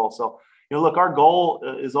front of goal. So, look, our goal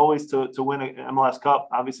is always to win an MLS Cup.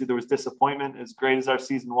 Obviously, there was disappointment as great as our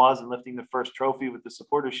season was in lifting the first trophy with the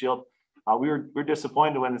Supporter Shield. We were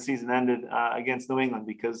disappointed when the season ended against New England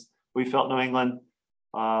because we felt New England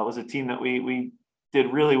was a team that we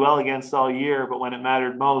did really well against all year, but when it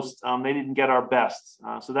mattered most, they didn't get our best.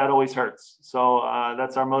 So that always hurts. So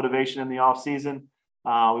that's our motivation in the off season. We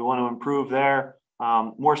want to improve there.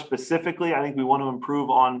 More specifically, I think we want to improve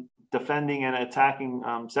on defending and attacking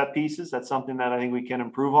set pieces. That's something that I think we can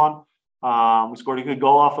improve on. We scored a good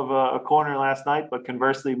goal off of a corner last night, but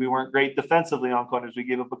conversely, we weren't great defensively on corners. We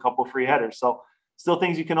gave up a couple free headers. So still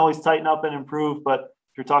things you can always tighten up and improve. But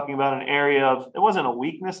if you're talking about an area it wasn't a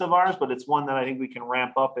weakness of ours, but it's one that I think we can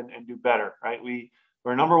ramp up and do better, right? We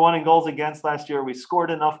were number one in goals against last year. We scored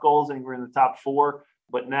enough goals and we're in the top 4,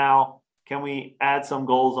 but now can we add some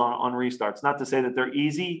goals on restarts? Not to say that they're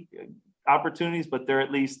easy opportunities, but they're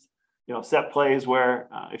at least, set plays where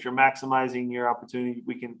if you're maximizing your opportunity,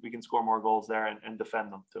 we can score more goals there and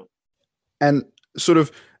defend them too. And sort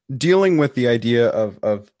of dealing with the idea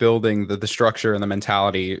of building the structure and the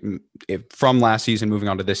mentality from last season moving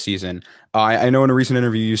on to this season. I know in a recent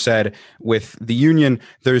interview you said with the union,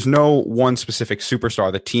 there's no one specific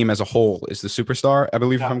superstar. The team as a whole is the superstar, I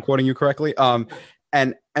believe, if I'm quoting you correctly.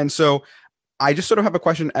 And so I just sort of have a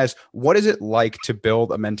question as what is it like to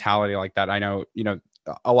build a mentality like that? I know,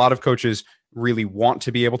 a lot of coaches really want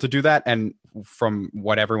to be able to do that. And from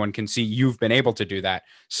what everyone can see, you've been able to do that.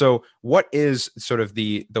 So what is sort of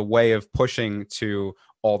the way of pushing to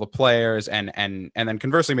all the players and then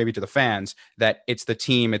conversely, maybe to the fans, that it's the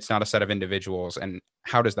team, it's not a set of individuals? And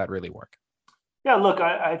how does that really work? Yeah, look,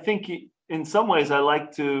 I think in some ways I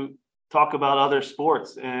like to talk about other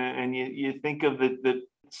sports, and you think of the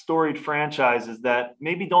storied franchises that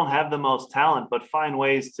maybe don't have the most talent, but find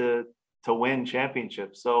ways to win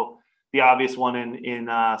championships. So the obvious one in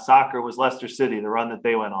soccer was Leicester City, the run that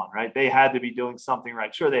they went on, right? They had to be doing something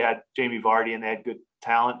right. Sure, they had Jamie Vardy and they had good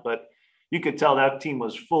talent, but you could tell that team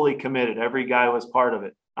was fully committed. Every guy was part of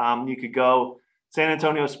it. You could go San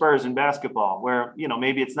Antonio Spurs in basketball, where,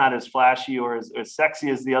 maybe it's not as flashy or as sexy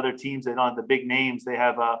as the other teams. They don't have the big names. They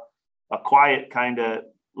have a quiet kind of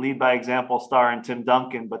lead by example star in Tim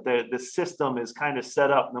Duncan, but the system is kind of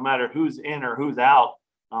set up no matter who's in or who's out.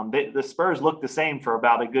 The Spurs look the same for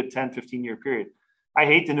about a good 10, 15-year period. I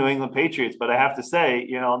hate the New England Patriots, but I have to say,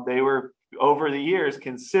 they were over the years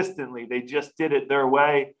consistently, they just did it their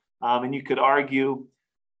way. And you could argue,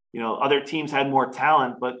 other teams had more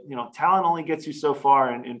talent, but, talent only gets you so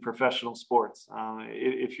far in professional sports.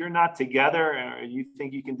 If you're not together or you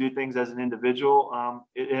think you can do things as an individual,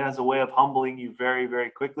 it has a way of humbling you very, very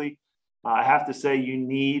quickly. I have to say you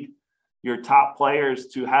need your top players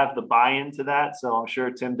to have the buy-in to that. So I'm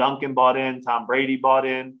sure Tim Duncan bought in, Tom Brady bought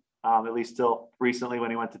in, at least till recently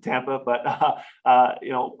when he went to Tampa. But,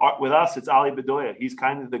 with us, it's Ali Bedoya. He's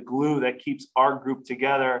kind of the glue that keeps our group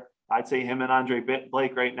together. I'd say him and Andre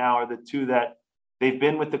Blake right now are the two that they've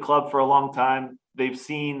been with the club for a long time. They've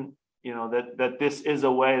seen, that this is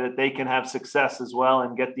a way that they can have success as well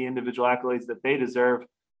and get the individual accolades that they deserve.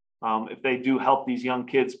 If they do help these young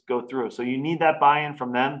kids go through. So you need that buy-in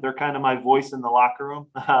from them. They're kind of my voice in the locker room.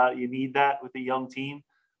 You need that with a young team.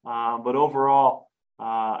 But overall,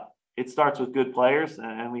 it starts with good players,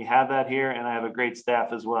 and we have that here. And I have a great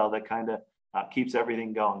staff as well that kind of keeps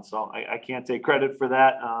everything going. So I can't take credit for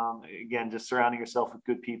that. Again, just surrounding yourself with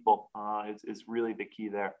good people is really the key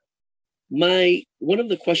there. One of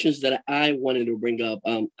the questions that I wanted to bring up,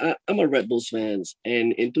 I'm a Red Bulls fan,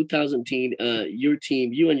 and in 2010,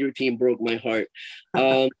 you and your team broke my heart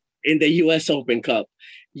in the U.S. Open Cup.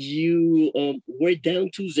 You were down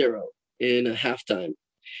 2-0 in a halftime,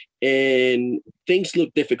 and things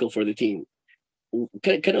looked difficult for the team.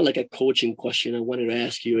 Kind of like a coaching question I wanted to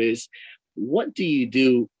ask you is, what do you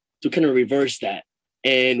do to kind of reverse that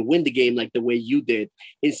and win the game like the way you did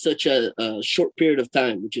in such a short period of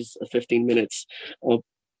time, which is 15 minutes?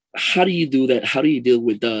 How do you do that? How do you deal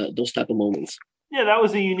with those type of moments? Yeah, that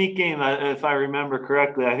was a unique game, if I remember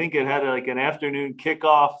correctly. I think it had like an afternoon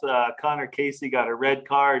kickoff. Connor Casey got a red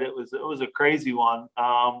card. It was a crazy one.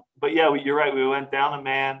 But yeah, you're right. We went down a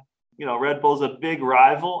man. Red Bull's a big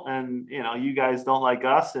rival, and you guys don't like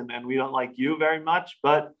us, and we don't like you very much.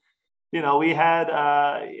 But we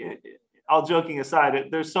had. All joking aside,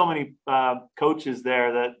 there's so many coaches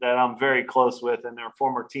there that I'm very close with, and they're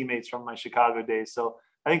former teammates from my Chicago days. So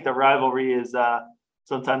I think the rivalry is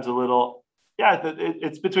sometimes a little,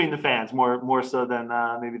 it's between the fans more so than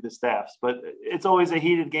maybe the staffs. But it's always a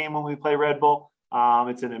heated game when we play Red Bull.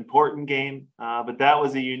 It's an important game, but that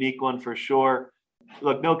was a unique one for sure.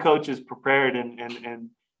 Look, no coach is prepared and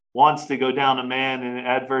wants to go down a man in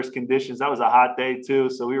adverse conditions. That was a hot day too.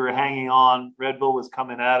 So we were hanging on. Red Bull was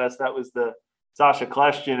coming at us. That was the Sasha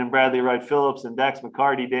Kleshtin and Bradley Wright Phillips and Dax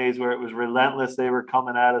McCarty days where it was relentless. They were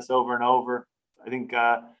coming at us over and over. I think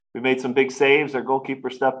we made some big saves. Our goalkeeper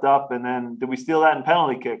stepped up, and then did we steal that in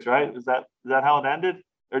penalty kicks, right? Is that how it ended?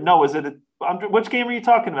 Or no, was it which game are you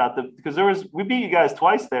talking about? Because we beat you guys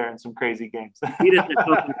twice there in some crazy games.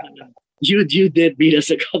 You did beat us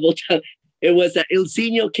a couple times. It was that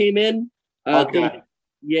Ilsinho came in. Okay.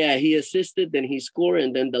 He assisted, then he scored,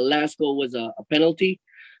 and then the last goal was a penalty.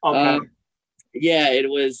 Okay. It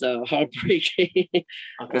was heartbreaking.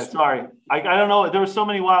 Okay, sorry. I don't know. There were so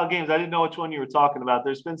many wild games. I didn't know which one you were talking about.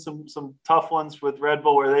 There's been some tough ones with Red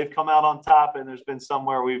Bull where they've come out on top, and there's been some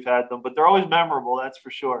where we've had them. But they're always memorable, that's for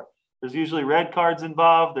sure. There's usually red cards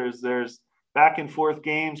involved. There's back and forth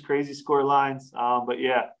games, crazy score lines. But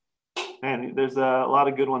yeah. Man, there's a lot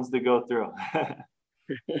of good ones to go through.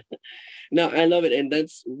 No, I love it, and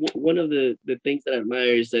that's one of the things that I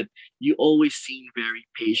admire is that you always seem very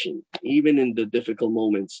patient, even in the difficult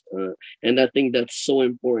moments, and I think that's so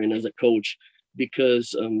important as a coach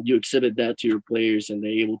because you exhibit that to your players, and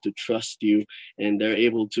they're able to trust you, and they're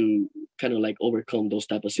able to kind of like overcome those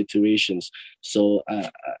type of situations. So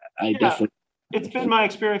I definitely. It's been my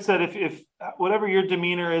experience that if whatever your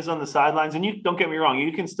demeanor is on the sidelines, and you don't get me wrong,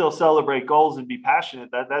 you can still celebrate goals and be passionate.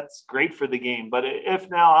 That's great for the game. But if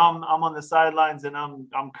now I'm on the sidelines and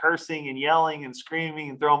I'm cursing and yelling and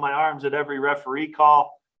screaming and throwing my arms at every referee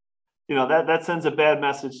call, that sends a bad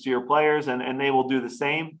message to your players, and they will do the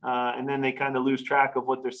same. And then they kind of lose track of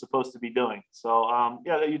what they're supposed to be doing. So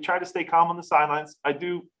you try to stay calm on the sidelines. I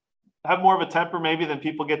do have more of a temper maybe than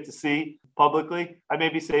people get to see publicly. I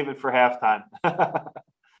maybe save it for halftime.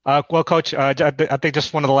 Well, Coach, I think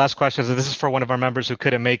just one of the last questions, and this is for one of our members who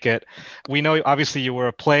couldn't make it. We know, obviously, you were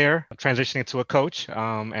a player transitioning to a coach,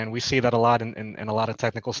 and we see that a lot in a lot of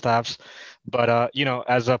technical staffs. But,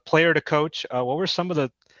 as a player to coach, what were some of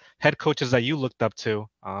the head coaches that you looked up to?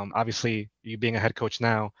 Obviously, you being a head coach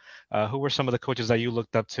now, who were some of the coaches that you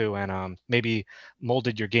looked up to and maybe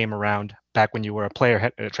molded your game around back when you were a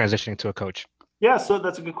player transitioning to a coach? Yeah, so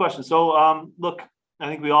that's a good question. So, look, I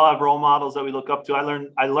think we all have role models that we look up to.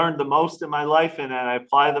 I learned the most in my life, and I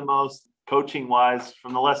apply the most coaching wise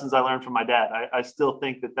from the lessons I learned from my dad. I still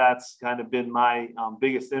think that that's kind of been my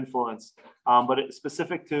biggest influence. But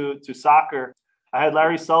specific to soccer, I had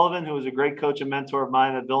Larry Sullivan, who was a great coach and mentor of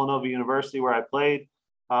mine at Villanova University, where I played.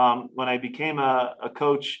 When I became a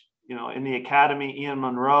coach, in the academy, Ian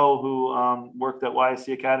Monroe, who worked at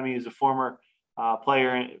YSC Academy, is a former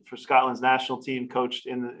player for Scotland's national team, coached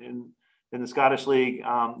in the Scottish League.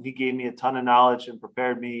 He gave me a ton of knowledge and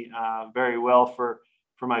prepared me very well for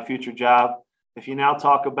my future job. If you now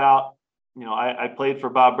talk about, I played for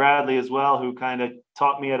Bob Bradley as well, who kind of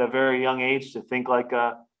taught me at a very young age to think like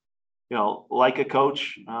a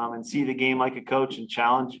coach and see the game like a coach and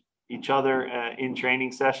challenge each other in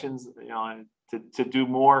training sessions, and to do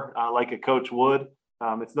more like a coach would.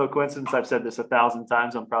 It's no coincidence. I've said this 1,000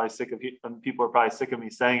 times. I'm probably sick of it. People are probably sick of me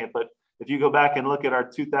saying it, but if you go back and look at our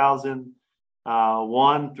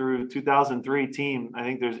 2001 through 2003 team, I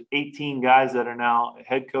think there's 18 guys that are now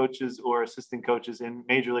head coaches or assistant coaches in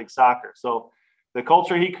Major League Soccer. So the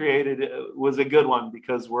culture he created was a good one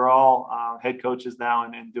because we're all head coaches now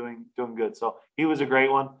and doing good. So he was a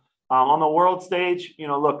great one. On the world stage,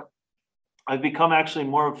 look, I've become actually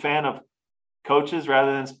more of a fan of coaches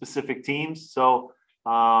rather than specific teams. So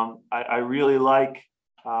I really like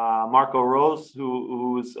Marco Rose,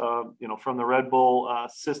 who's from the Red Bull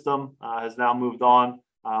system, has now moved on.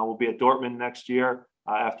 Will be at Dortmund next year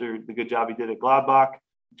after the good job he did at Gladbach.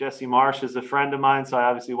 Jesse Marsch is a friend of mine, so I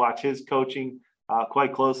obviously watch his coaching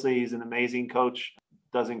quite closely. He's an amazing coach,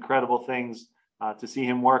 does incredible things. To see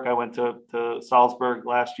him work, I went to Salzburg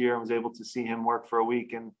last year and was able to see him work for a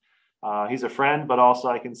week. And he's a friend, but also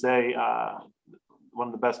I can say one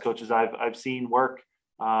of the best coaches I've seen work.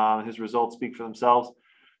 His results speak for themselves.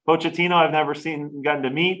 Pochettino, I've never gotten to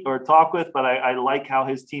meet or talk with, but I like how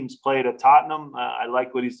his teams played at Tottenham. I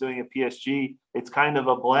like what he's doing at PSG. It's kind of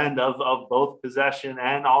a blend of both possession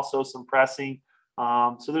and also some pressing.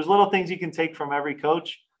 So there's little things you can take from every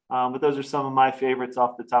coach, but those are some of my favorites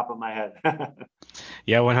off the top of my head.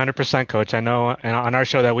 Yeah, 100%, Coach. I know, and on our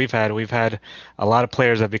show that we've had a lot of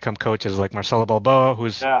players that become coaches, like Marcelo Balboa,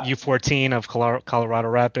 who's U14 of Colorado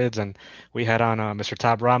Rapids, and we had on Mr.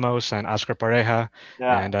 Tab Ramos and Oscar Pareja,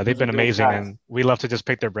 and they've been amazing, and we love to just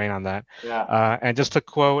pick their brain on that. Yeah. And just to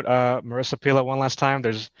quote Marissa Pila one last time,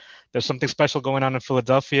 there's something special going on in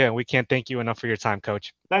Philadelphia, and we can't thank you enough for your time,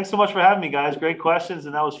 Coach. Thanks so much for having me, guys. Great questions,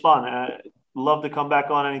 and that was fun. Love to come back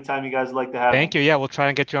on anytime you guys would like to have me. Thank you. Yeah, we'll try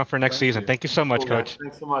and get you on for next season. Thank you so much, Coach.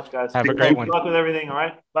 Thanks so much, guys. Have a great one. Good luck with everything. All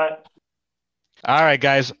right. Bye. All right,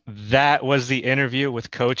 guys. That was the interview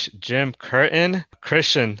with Coach Jim Curtin.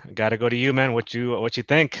 Christian, got to go to you, man. What you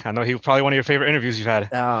think? I know he was probably one of your favorite interviews you've had.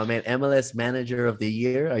 Oh man, MLS Manager of the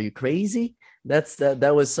Year. Are you crazy?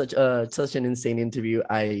 That was such an insane interview.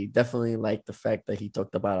 I definitely like the fact that he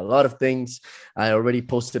talked about a lot of things. I already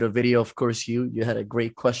posted a video. Of course, you had a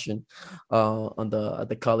great question at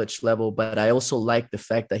the college level, but I also like the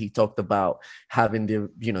fact that he talked about having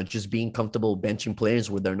just being comfortable benching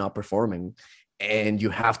players where they're not performing. And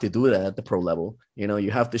you have to do that at the pro level.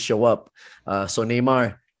 You have to show up. So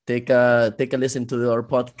Neymar, take a listen to our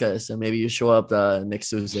podcast and maybe you show up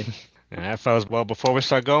next Tuesday. All right, fellas. Well, before we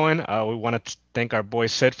start going, we want to thank our boy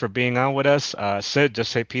Sid for being on with us. Sid,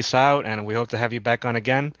 just say peace out, and we hope to have you back on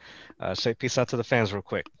again. Say peace out to the fans real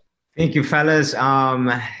quick. Thank you, fellas.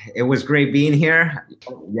 It was great being here.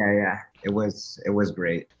 Yeah. It was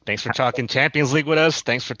great. Thanks for talking Champions League with us.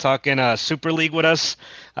 Thanks for talking Super League with us.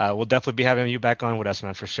 We'll definitely be having you back on with us,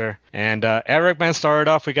 man, for sure. And Eric, man, started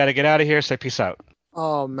off. We got to get out of here. Say peace out.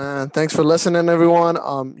 Oh man, thanks for listening, everyone.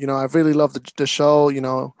 I really love the show.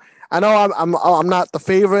 I know I'm not the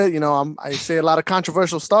favorite. I say a lot of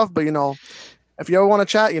controversial stuff, but if you ever want to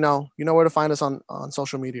chat, you know where to find us on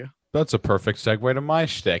social media. That's a perfect segue to my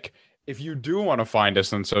shtick. If you do want to find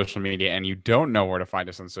us on social media and you don't know where to find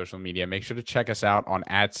us on social media, make sure to check us out on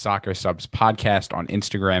 @SoccerSubsPodcast on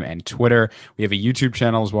Instagram and Twitter. We have a YouTube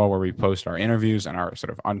channel as well where we post our interviews and our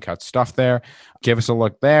sort of uncut stuff there. Give us a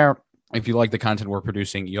look there. If you like the content we're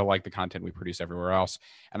producing, you'll like the content we produce everywhere else.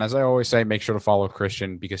 And as I always say, make sure to follow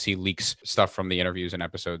Christian because he leaks stuff from the interviews and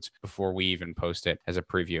episodes before we even post it as a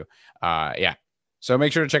preview. So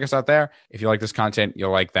make sure to check us out there. If you like this content,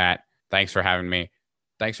 you'll like that. Thanks for having me.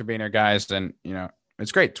 Thanks for being here, guys. And,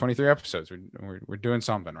 it's great. 23 episodes. We're doing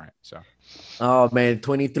something right. So. Oh, man,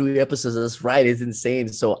 23 episodes. That's right. It's insane.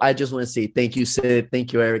 So I just want to say thank you, Sid.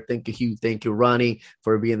 Thank you, Eric. Thank you, Hugh. Thank you, Ronnie,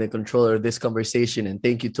 for being the controller of this conversation. And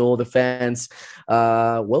thank you to all the fans.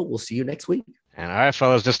 We'll see you next week. And all right,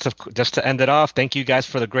 fellas, just to end it off, thank you guys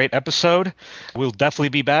for the great episode. We'll definitely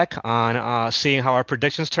be back on seeing how our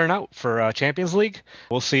predictions turn out for Champions League.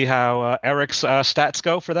 We'll see how Eric's stats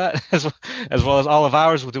go for that, as well as all of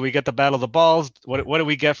ours. Do we get the Battle of the Balls? What do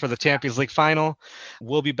we get for the Champions League final?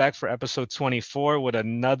 We'll be back for episode 24 with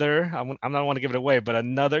another. I'm not want to give it away, but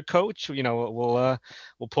another coach. We'll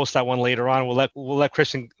post that one later on. We'll let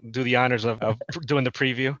Christian do the honors of doing the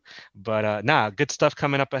preview. But good stuff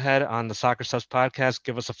coming up ahead on the Soccer Subs Podcast.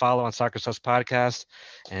 Give us a follow on Soccer Subs Podcast.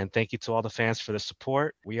 And thank you to all the fans for the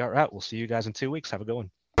support. We are out. We'll see you guys in 2 weeks. Have a good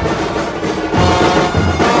one.